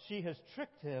Tamar, she has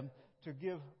tricked him to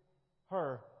give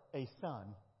her a son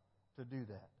to do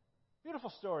that.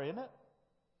 Beautiful story, isn't it?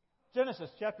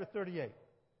 Genesis chapter 38.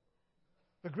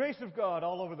 The grace of God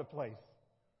all over the place.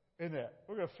 Isn't it?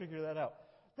 We're going to figure that out.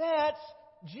 That's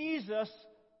Jesus'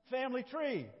 family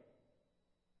tree.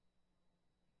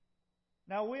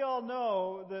 Now, we all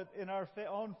know that in our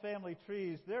own family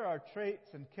trees, there are traits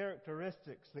and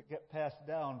characteristics that get passed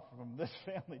down from this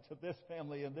family to this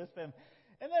family and this family.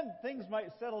 And then things might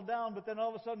settle down, but then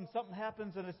all of a sudden something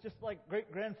happens and it's just like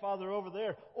great-grandfather over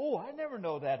there. Oh, I never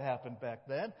know that happened back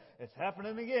then. It's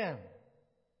happening again.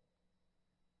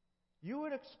 You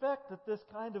would expect that this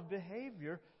kind of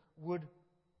behavior would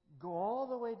go all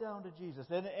the way down to Jesus.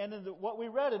 And in what we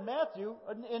read in Matthew,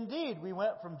 indeed, we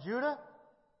went from Judah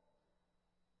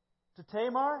to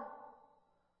Tamar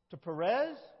to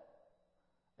Perez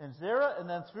and Zerah, and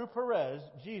then through Perez,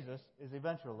 Jesus is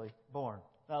eventually born.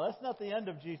 Now, that's not the end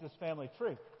of Jesus' family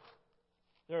tree.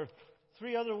 There are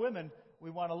 3 other women we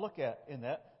want to look at in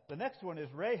that. The next one is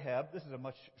Rahab. This is a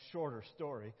much shorter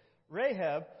story.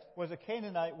 Rahab was a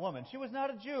Canaanite woman. She was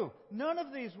not a Jew. None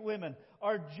of these women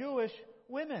are Jewish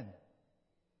women.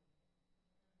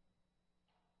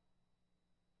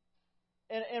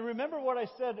 And remember what I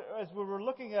said as we were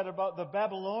looking at about the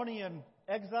Babylonian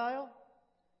exile?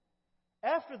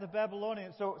 After the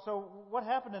Babylonian, so what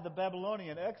happened in the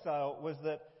Babylonian exile was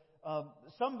that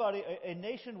a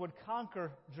nation would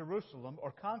conquer Jerusalem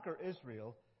or conquer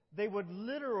Israel. They would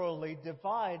literally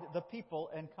divide the people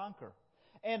and conquer.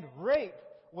 And rape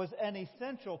was an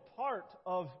essential part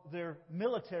of their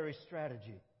military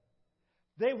strategy.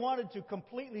 They wanted to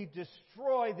completely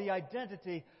destroy the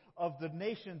identity of the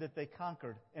nation that they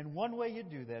conquered. And one way you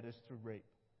do that is through rape.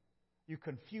 You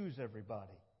confuse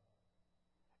everybody.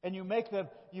 And you make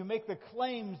the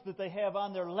claims that they have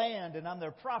on their land and on their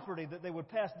property that they would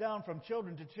pass down from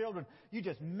children to children. You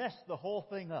just mess the whole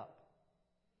thing up.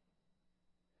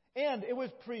 And it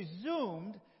was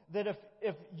presumed that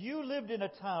if you lived in a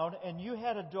town and you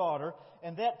had a daughter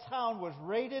and that town was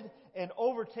raided and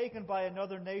overtaken by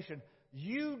another nation,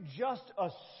 you just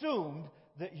assumed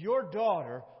that your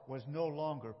daughter was no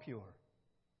longer pure.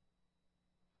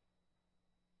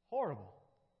 Horrible.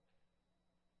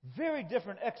 Very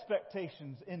different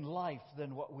expectations in life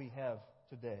than what we have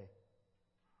today.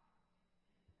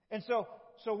 And so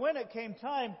when it came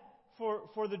time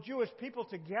for the Jewish people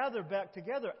to gather back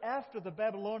together after the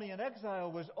Babylonian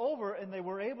exile was over and they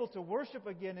were able to worship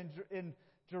again in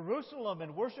Jerusalem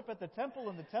and worship at the temple,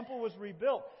 and the temple was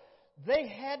rebuilt, they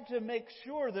had to make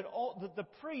sure that the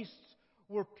priests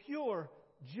were pure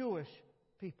Jewish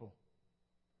people.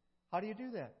 How do you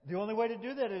do that? The only way to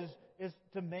do that is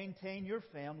to maintain your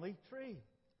family tree.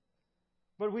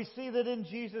 But we see that in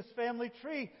Jesus' family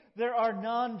tree, there are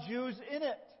non-Jews in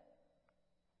it.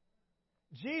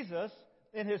 Jesus,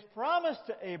 in His promise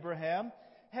to Abraham,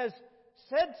 has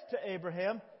said to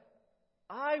Abraham,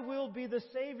 I will be the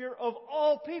Savior of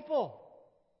all people,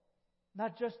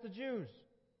 not just the Jews.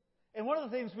 And one of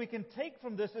the things we can take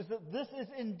from this is that this is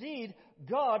indeed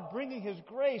God bringing His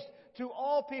grace to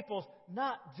all peoples,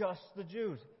 not just the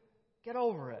Jews. Get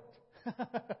over it.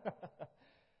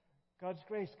 God's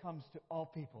grace comes to all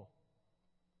people.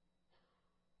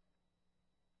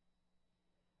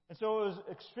 And so it was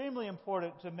extremely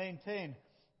important to maintain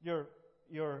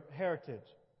your heritage.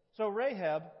 So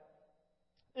Rahab,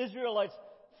 Israelites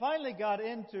finally got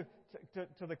into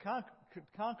to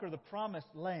conquer the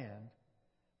promised land,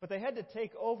 but they had to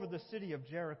take over the city of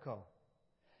Jericho.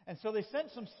 And so they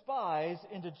sent some spies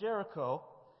into Jericho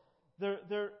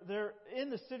they're in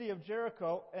the city of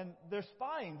Jericho, and they're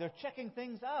spying. They're checking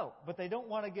things out, but they don't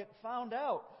want to get found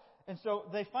out. And so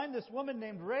they find this woman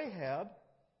named Rahab,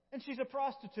 and she's a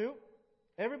prostitute.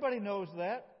 Everybody knows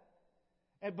that.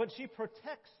 But she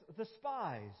protects the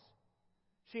spies.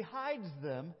 She hides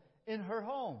them in her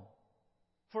home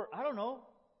for, I don't know,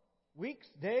 weeks,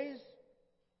 days,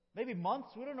 maybe months.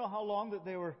 We don't know how long that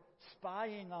they were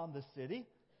spying on the city.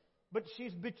 But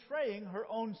she's betraying her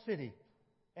own city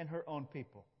and her own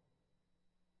people.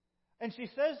 And she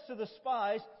says to the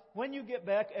spies, when you get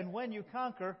back and when you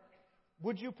conquer,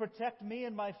 would you protect me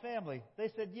and my family? They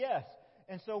said yes.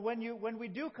 And so when we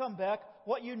do come back,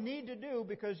 what you need to do,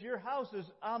 because your house is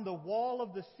on the wall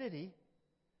of the city,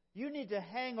 you need to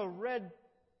hang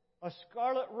a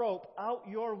scarlet rope out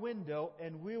your window,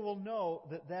 and we will know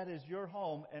that that is your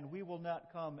home, and we will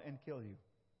not come and kill you.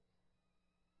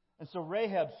 And so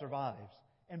Rahab survives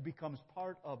and becomes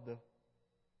part of the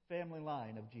family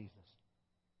line of Jesus.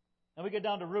 Now we get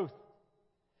down to Ruth.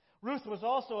 Ruth was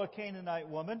also a Canaanite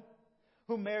woman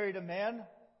who married a man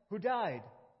who died.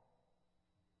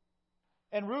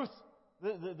 And Ruth,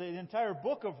 the entire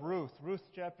book of Ruth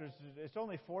chapters, it's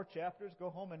only 4 chapters. Go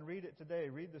home and read it today.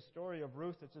 Read the story of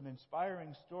Ruth. It's an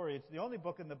inspiring story. It's the only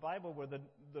book in the Bible where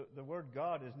the word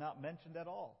God is not mentioned at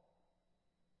all.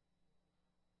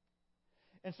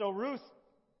 And so Ruth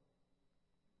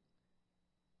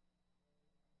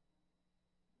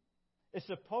is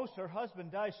supposed, her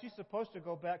husband dies, she's supposed to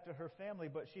go back to her family,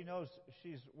 but she knows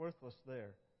she's worthless there.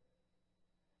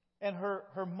 And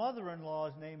her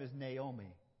mother-in-law's name is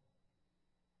Naomi.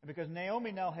 And because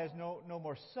Naomi now has no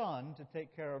more son to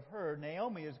take care of her,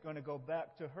 Naomi is going to go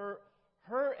back to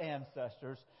her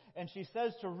ancestors. And she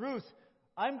says to Ruth,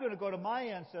 I'm going to go to my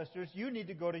ancestors. You need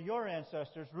to go to your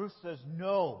ancestors. Ruth says,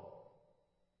 no.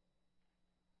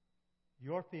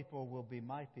 Your people will be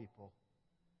my people.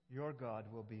 Your God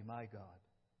will be my God.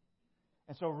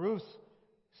 And so Ruth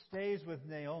stays with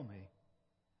Naomi,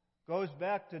 goes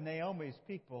back to Naomi's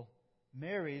people,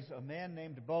 marries a man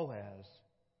named Boaz,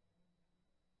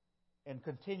 and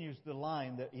continues the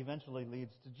line that eventually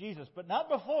leads to Jesus. But not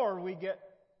before we get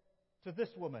to this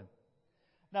woman.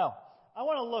 Now, I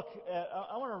want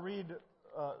to read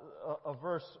a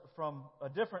verse from a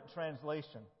different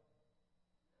translation.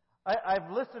 I've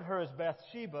listed her as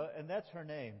Bathsheba, and that's her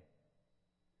name.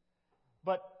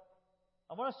 But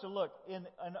I want us to look in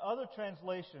other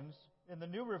translations, in the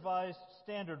New Revised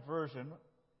Standard Version.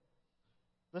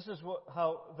 This is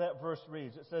how that verse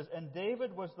reads. It says, and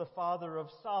David was the father of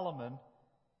Solomon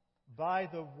by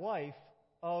the wife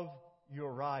of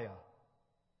Uriah.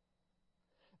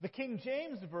 The King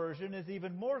James Version is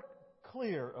even more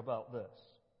clear about this.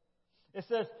 It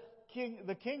says,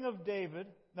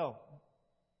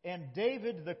 and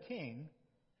David the king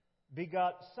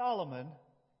begot Solomon,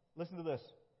 listen to this,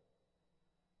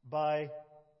 by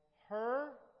her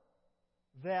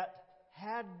that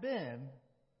had been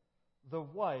the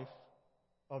wife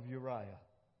of Uriah.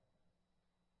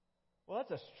 Well,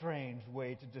 that's a strange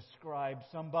way to describe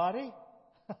somebody.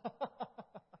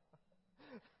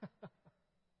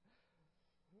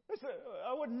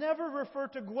 I would never refer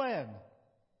to Gwen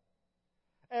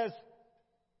as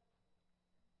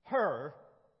her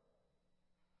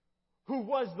who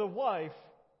was the wife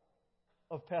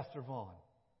of Pastor Vaughn.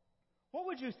 What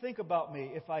would you think about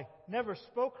me if I never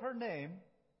spoke her name?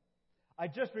 I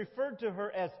just referred to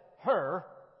her as her,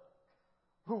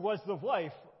 who was the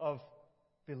wife of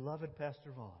beloved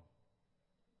Pastor Vaughn.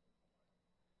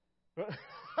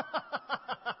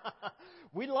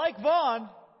 We like Vaughn,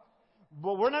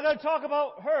 but we're not going to talk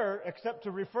about her except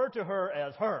to refer to her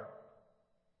as her.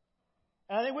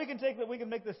 And I think we can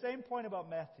make the same point about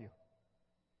Matthew.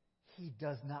 He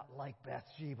does not like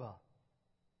Bathsheba.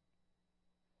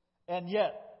 And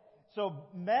yet, so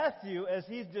Matthew, as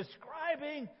he's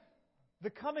describing the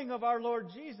coming of our Lord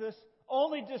Jesus,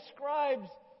 only describes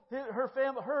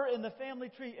her in the family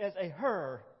tree as a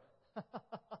her.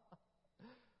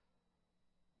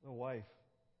 The wife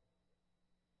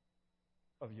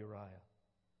of Uriah.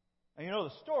 And you know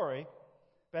the story.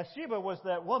 Bathsheba was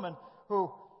that woman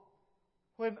who,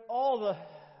 when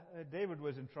David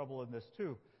was in trouble in this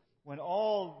too. When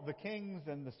all the kings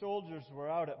and the soldiers were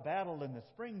out at battle in the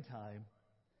springtime,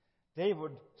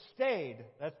 David stayed.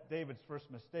 That's David's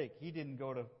first mistake. He didn't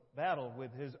go to battle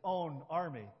with his own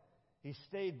army. He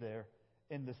stayed there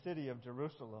in the city of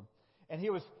Jerusalem. And he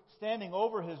was standing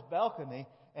over his balcony,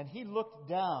 and he looked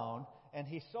down, and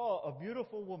he saw a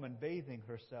beautiful woman bathing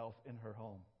herself in her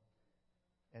home.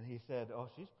 And he said, oh,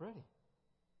 she's pretty.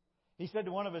 He said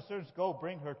to one of his servants, go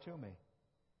bring her to me.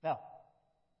 Now,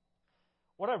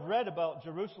 What I've read about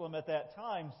Jerusalem at that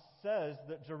time says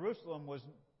that Jerusalem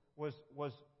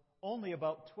was only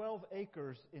about 12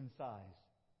 acres in size.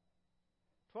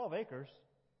 12 acres.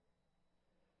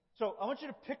 So I want you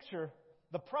to picture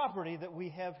the property that we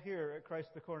have here at Christ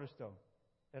the Cornerstone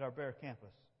at our Bear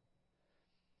campus.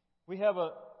 We're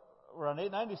on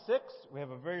 896. We have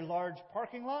a very large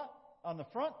parking lot on the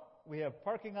front. We have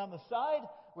parking on the side.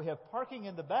 We have parking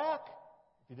in the back.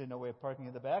 If you didn't know we have parking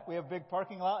in the back, we have a big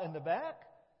parking lot in the back.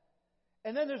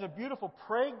 And then there's a beautiful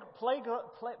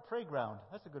playground.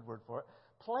 That's a good word for it.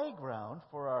 Playground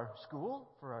for our school,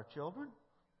 for our children,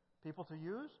 people to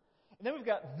use. And then we've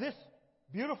got this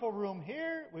beautiful room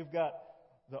here. We've got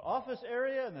the office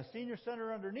area and the senior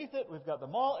center underneath it. We've got the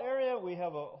mall area. We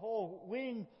have a whole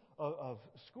wing of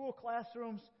school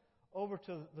classrooms over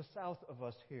to the south of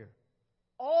us here.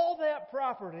 All that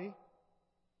property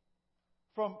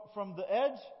from the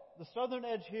edge, the southern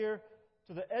edge here,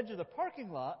 to the edge of the parking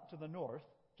lot to the north,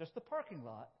 just the parking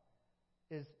lot,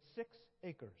 is 6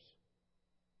 acres.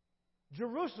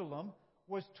 Jerusalem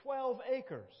was 12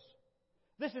 acres.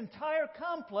 This entire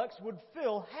complex would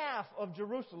fill half of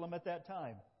Jerusalem at that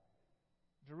time.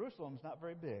 Jerusalem's not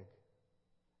very big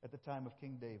at the time of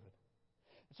King David.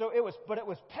 So it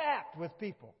was packed with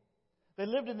people. They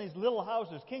lived in these little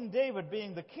houses. King David,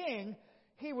 being the king,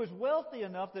 he was wealthy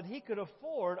enough that he could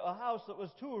afford a house that was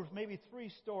 2 or maybe 3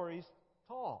 stories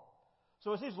tall.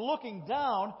 So as he's looking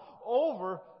down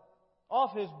over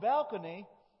off his balcony,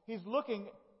 he's looking.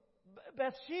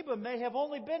 Bathsheba may have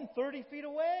only been 30 feet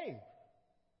away.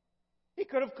 He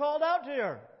could have called out to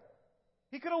her.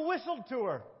 He could have whistled to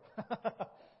her.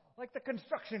 Like the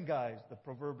construction guys, the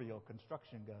proverbial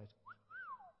construction guys.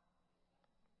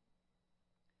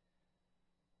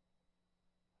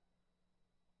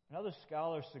 Another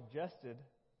scholar suggested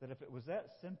that if it was that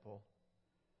simple,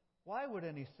 why would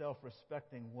any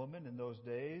self-respecting woman in those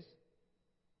days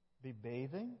be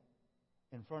bathing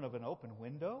in front of an open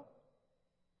window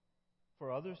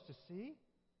for others to see?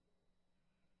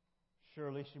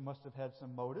 Surely she must have had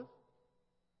some motive.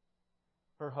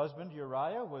 Her husband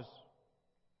Uriah was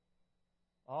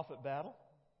off at battle.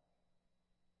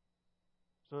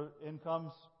 So in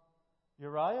comes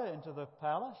Uriah into the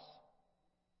palace.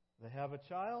 They have a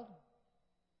child.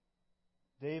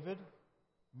 David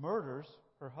murders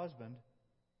her husband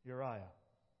Uriah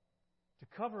to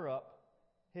cover up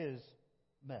his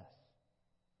mess.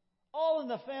 All in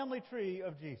the family tree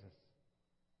of Jesus.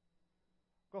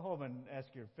 Go home and ask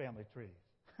your family trees.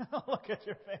 Look at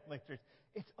your family trees.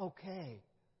 It's okay.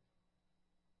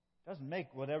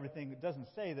 It doesn't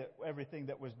say that everything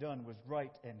that was done was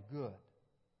right and good.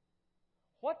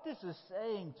 What this is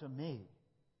saying to me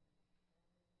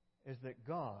is that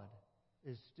God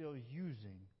is still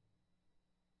using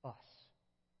us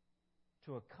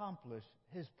to accomplish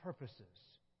His purposes.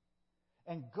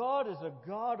 And God is a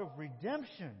God of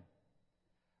redemption.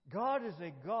 God is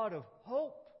a God of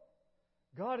hope.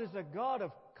 God is a God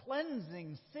of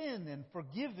cleansing sin and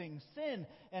forgiving sin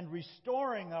and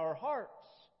restoring our hearts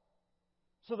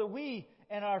so that we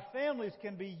and our families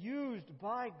can be used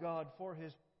by God for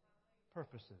His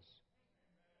purposes.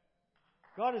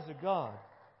 God is a God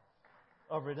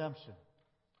of redemption.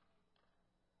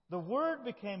 The Word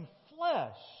became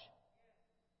flesh.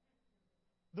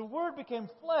 The Word became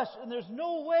flesh, and there's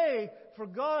no way for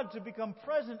God to become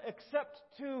present except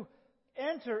to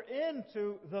enter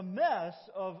into the mess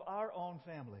of our own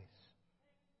families.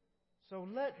 So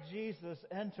let Jesus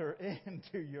enter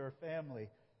into your family.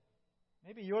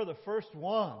 Maybe you're the first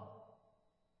one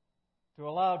to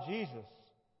allow Jesus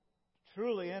to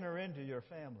truly enter into your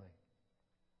family.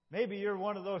 Maybe you're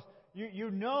one of those,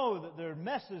 you know that there are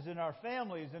messes in our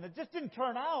families and it just didn't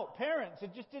turn out. Parents,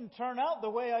 it just didn't turn out the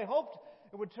way I hoped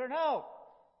it would turn out.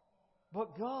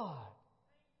 But God,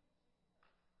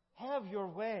 have your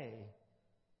way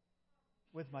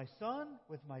with my son,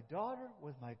 with my daughter,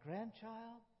 with my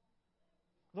grandchild.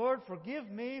 Lord,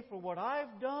 forgive me for what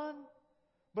I've done,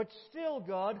 but still,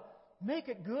 God, make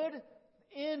it good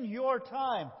in your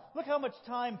time. Look how much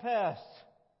time passed.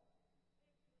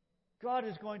 God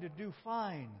is going to do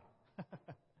fine.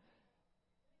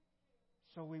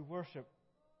 So we worship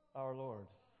our Lord.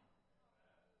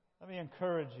 Let me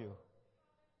encourage you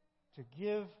to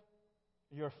give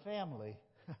your family,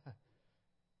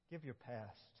 give your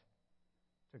past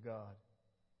to God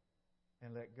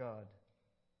and let God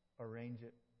arrange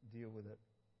it, deal with it,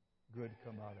 good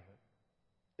come out of it.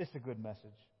 It's a good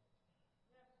message.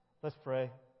 Let's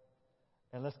pray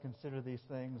and let's consider these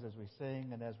things as we sing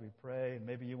and as we pray. And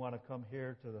maybe you want to come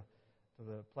here to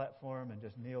the platform and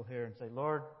just kneel here and say,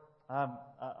 Lord, I'm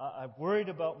worried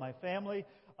about my family.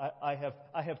 I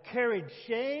have carried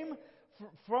shame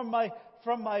from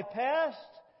my past.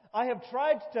 I have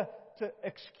tried to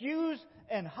excuse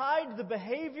and hide the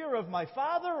behavior of my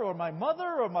father or my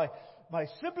mother or my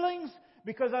siblings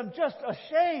because I'm just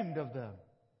ashamed of them.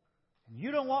 And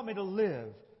you don't want me to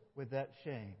live with that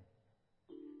shame.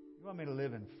 You want me to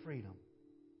live in freedom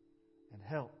and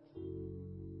health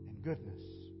and goodness.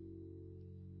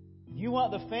 And you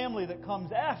want the family that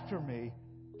comes after me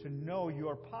to know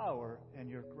your power and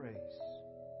your grace.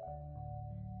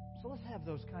 So let's have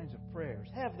those kinds of prayers.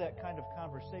 Have that kind of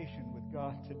conversation with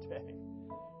God today.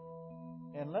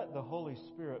 And let the Holy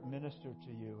Spirit minister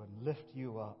to you and lift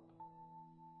you up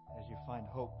as you find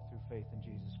hope through faith in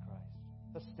Jesus Christ.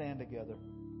 Let's stand together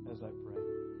as I pray.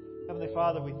 Heavenly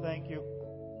Father, we thank you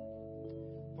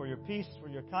for your peace, for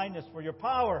your kindness, for your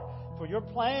power, for your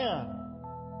plan.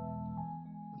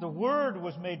 The Word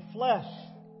was made flesh.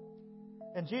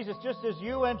 And Jesus, just as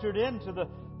you entered into the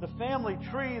family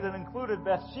tree that included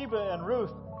Bathsheba and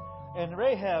Ruth and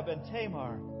Rahab and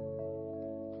Tamar,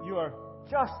 you are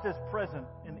just as present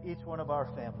in each one of our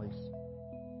families.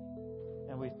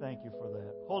 And we thank you for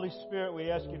that. Holy Spirit,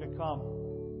 we ask you to come.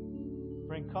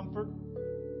 Bring comfort.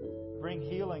 Bring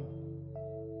healing.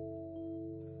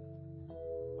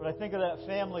 When I think of that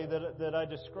family that I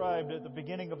described at the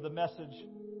beginning of the message,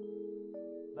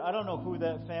 I don't know who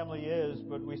that family is,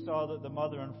 but we saw that the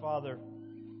mother and father,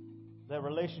 that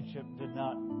relationship did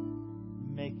not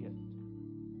make it.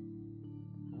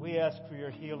 We ask for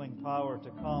your healing power to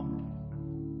come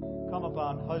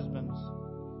upon husbands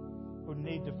who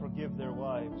need to forgive their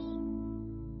wives.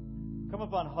 Come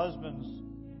upon husbands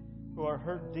who are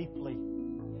hurt deeply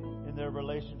in their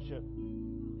relationship.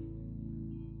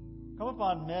 Come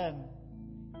upon men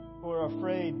who are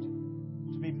afraid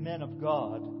to be men of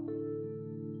God.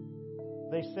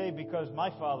 They say, because my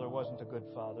father wasn't a good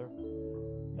father,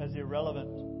 as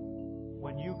irrelevant.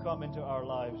 When you come into our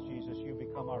lives, Jesus, you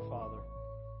become our Father.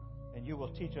 And you will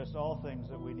teach us all things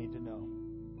that we need to know.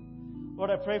 Lord,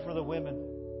 I pray for the women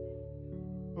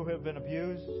who have been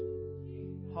abused,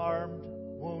 harmed,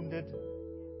 wounded,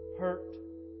 hurt.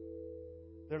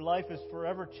 Their life is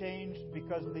forever changed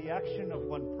because of the action of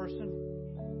one person.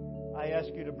 I ask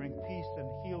you to bring peace and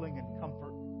healing and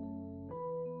comfort.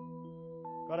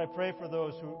 God, I pray for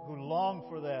those who long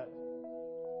for that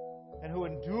and who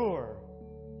endure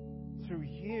through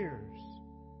years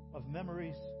of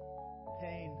memories,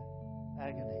 pain,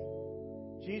 agony.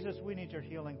 Jesus, we need your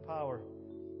healing power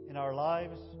in our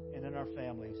lives and in our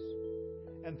families.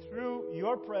 And through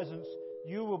your presence,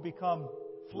 you will become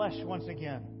flesh once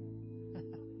again.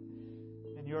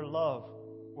 And your love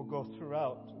will go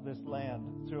throughout this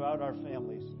land, throughout our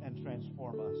families, and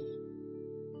transform us.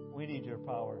 We need your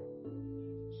power.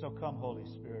 So come, Holy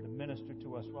Spirit, and minister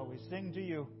to us while we sing to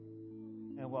you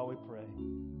and while we pray.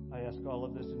 I ask all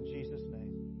of this in Jesus'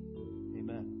 name.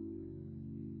 Amen.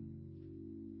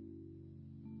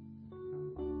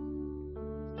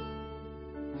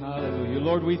 Hallelujah.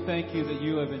 Lord, we thank you that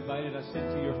you have invited us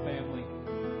into your family.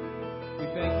 We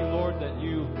thank you, Lord, that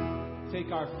you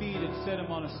take our feet and set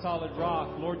them on a solid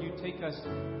rock. Lord, you take us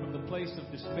from the place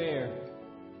of despair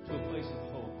to a place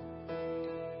of hope.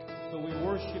 So we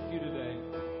worship you today.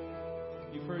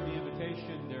 You've heard the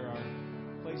invitation. There are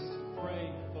places to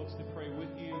pray, folks to pray with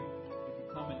you. You can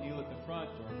come and kneel at the front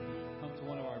or come to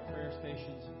one of our prayer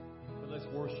stations. But let's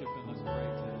worship and let's pray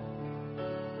today.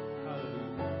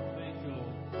 Hallelujah. Thank you,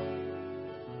 Lord.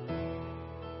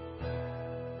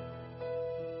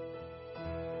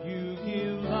 You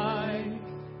give life.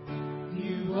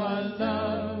 You are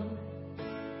love.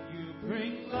 You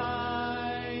bring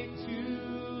light to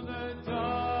the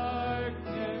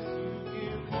darkness. You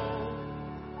give hope.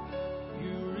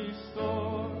 You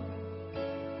restore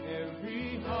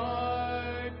every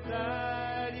heart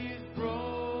that is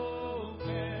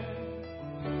broken.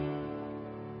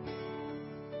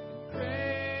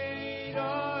 Great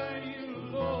are you,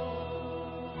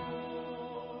 Lord.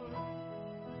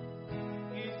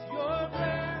 It's your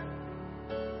breath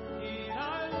in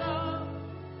our lungs,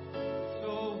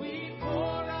 so we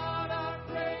pour out.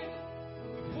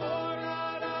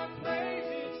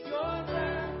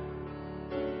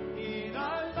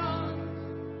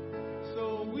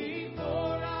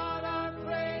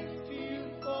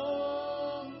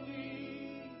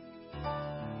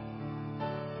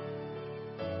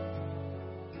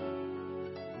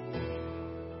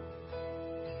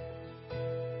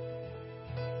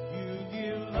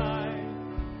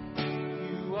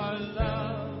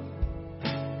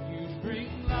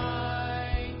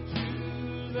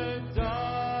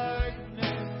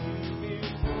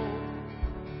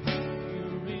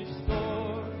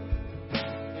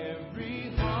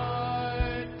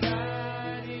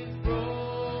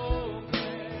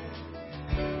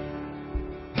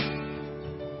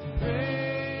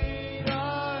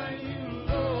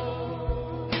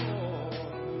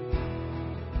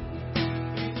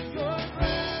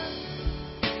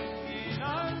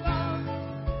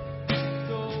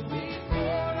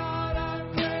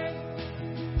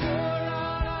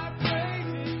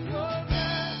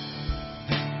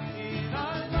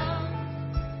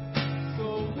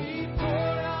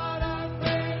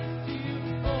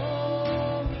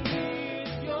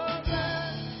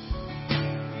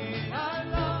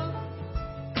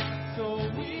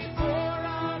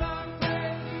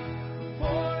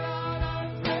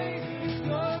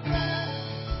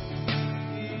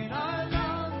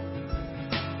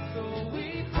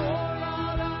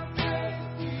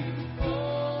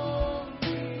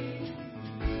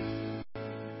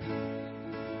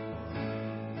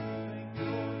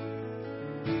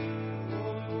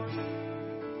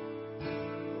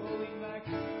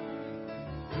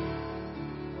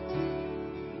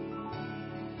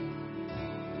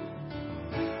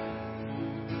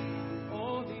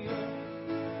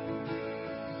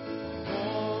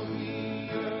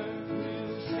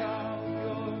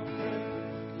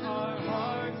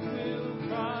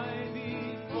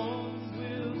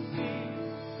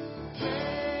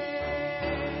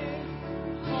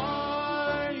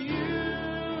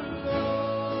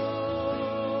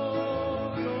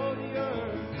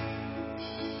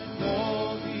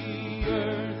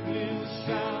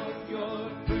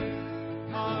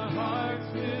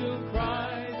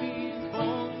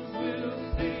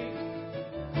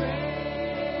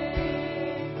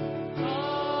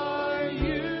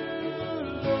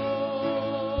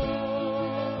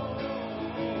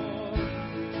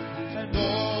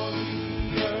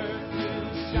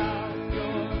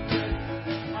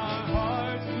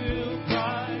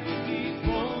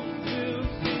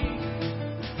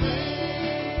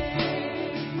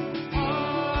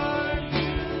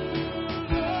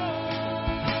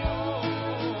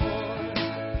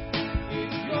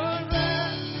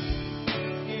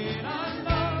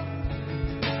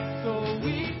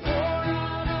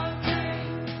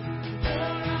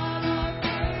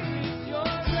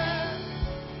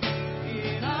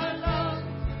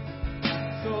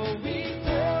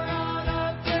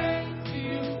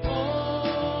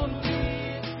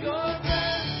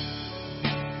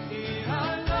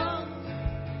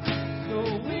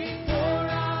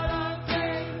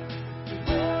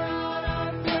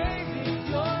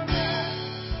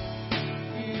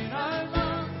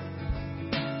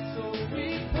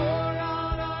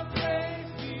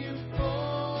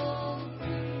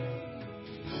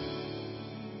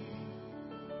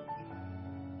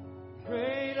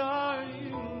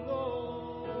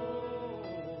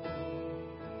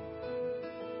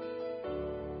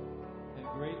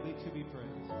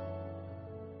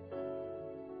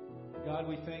 God,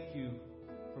 we thank you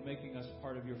for making us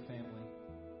part of your family.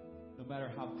 No matter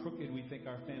how crooked we think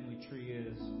our family tree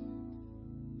is,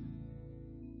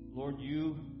 Lord,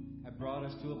 you have brought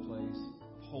us to a place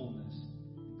of wholeness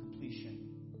and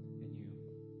completion in you.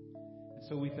 And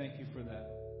so we thank you for that.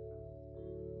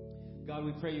 God,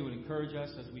 we pray you would encourage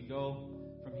us as we go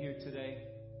from here today.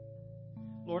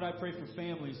 Lord, I pray for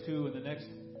families who in the next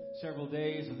several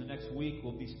days and the next week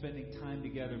will be spending time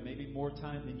together, maybe more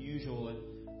time than usual. And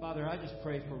Father, I just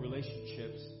pray for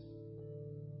relationships.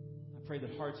 I pray that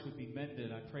hearts would be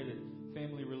mended. I pray that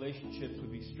family relationships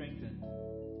would be strengthened,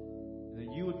 and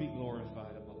that you would be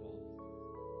glorified above all.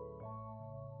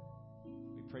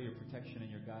 We pray your protection and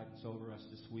your guidance over us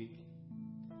this week.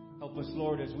 Help us,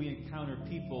 Lord, as we encounter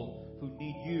people who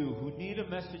need you, who need a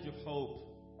message of hope,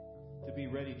 to be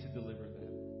ready to deliver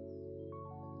that.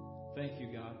 Thank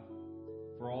you, God,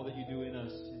 for all that you do in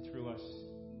us and through us.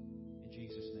 In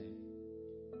Jesus' name.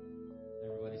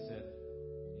 Everybody said,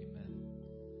 amen.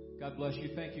 God bless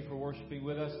you. Thank you for worshiping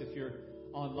with us. If you're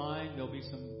online, there'll be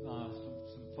some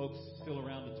folks still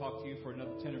around to talk to you for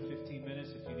another 10 or 15 minutes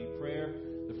if you need prayer.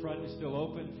 The front is still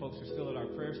open. Folks are still at our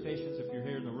prayer stations if you're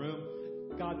here in the room.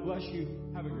 God bless you.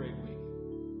 Have a great week.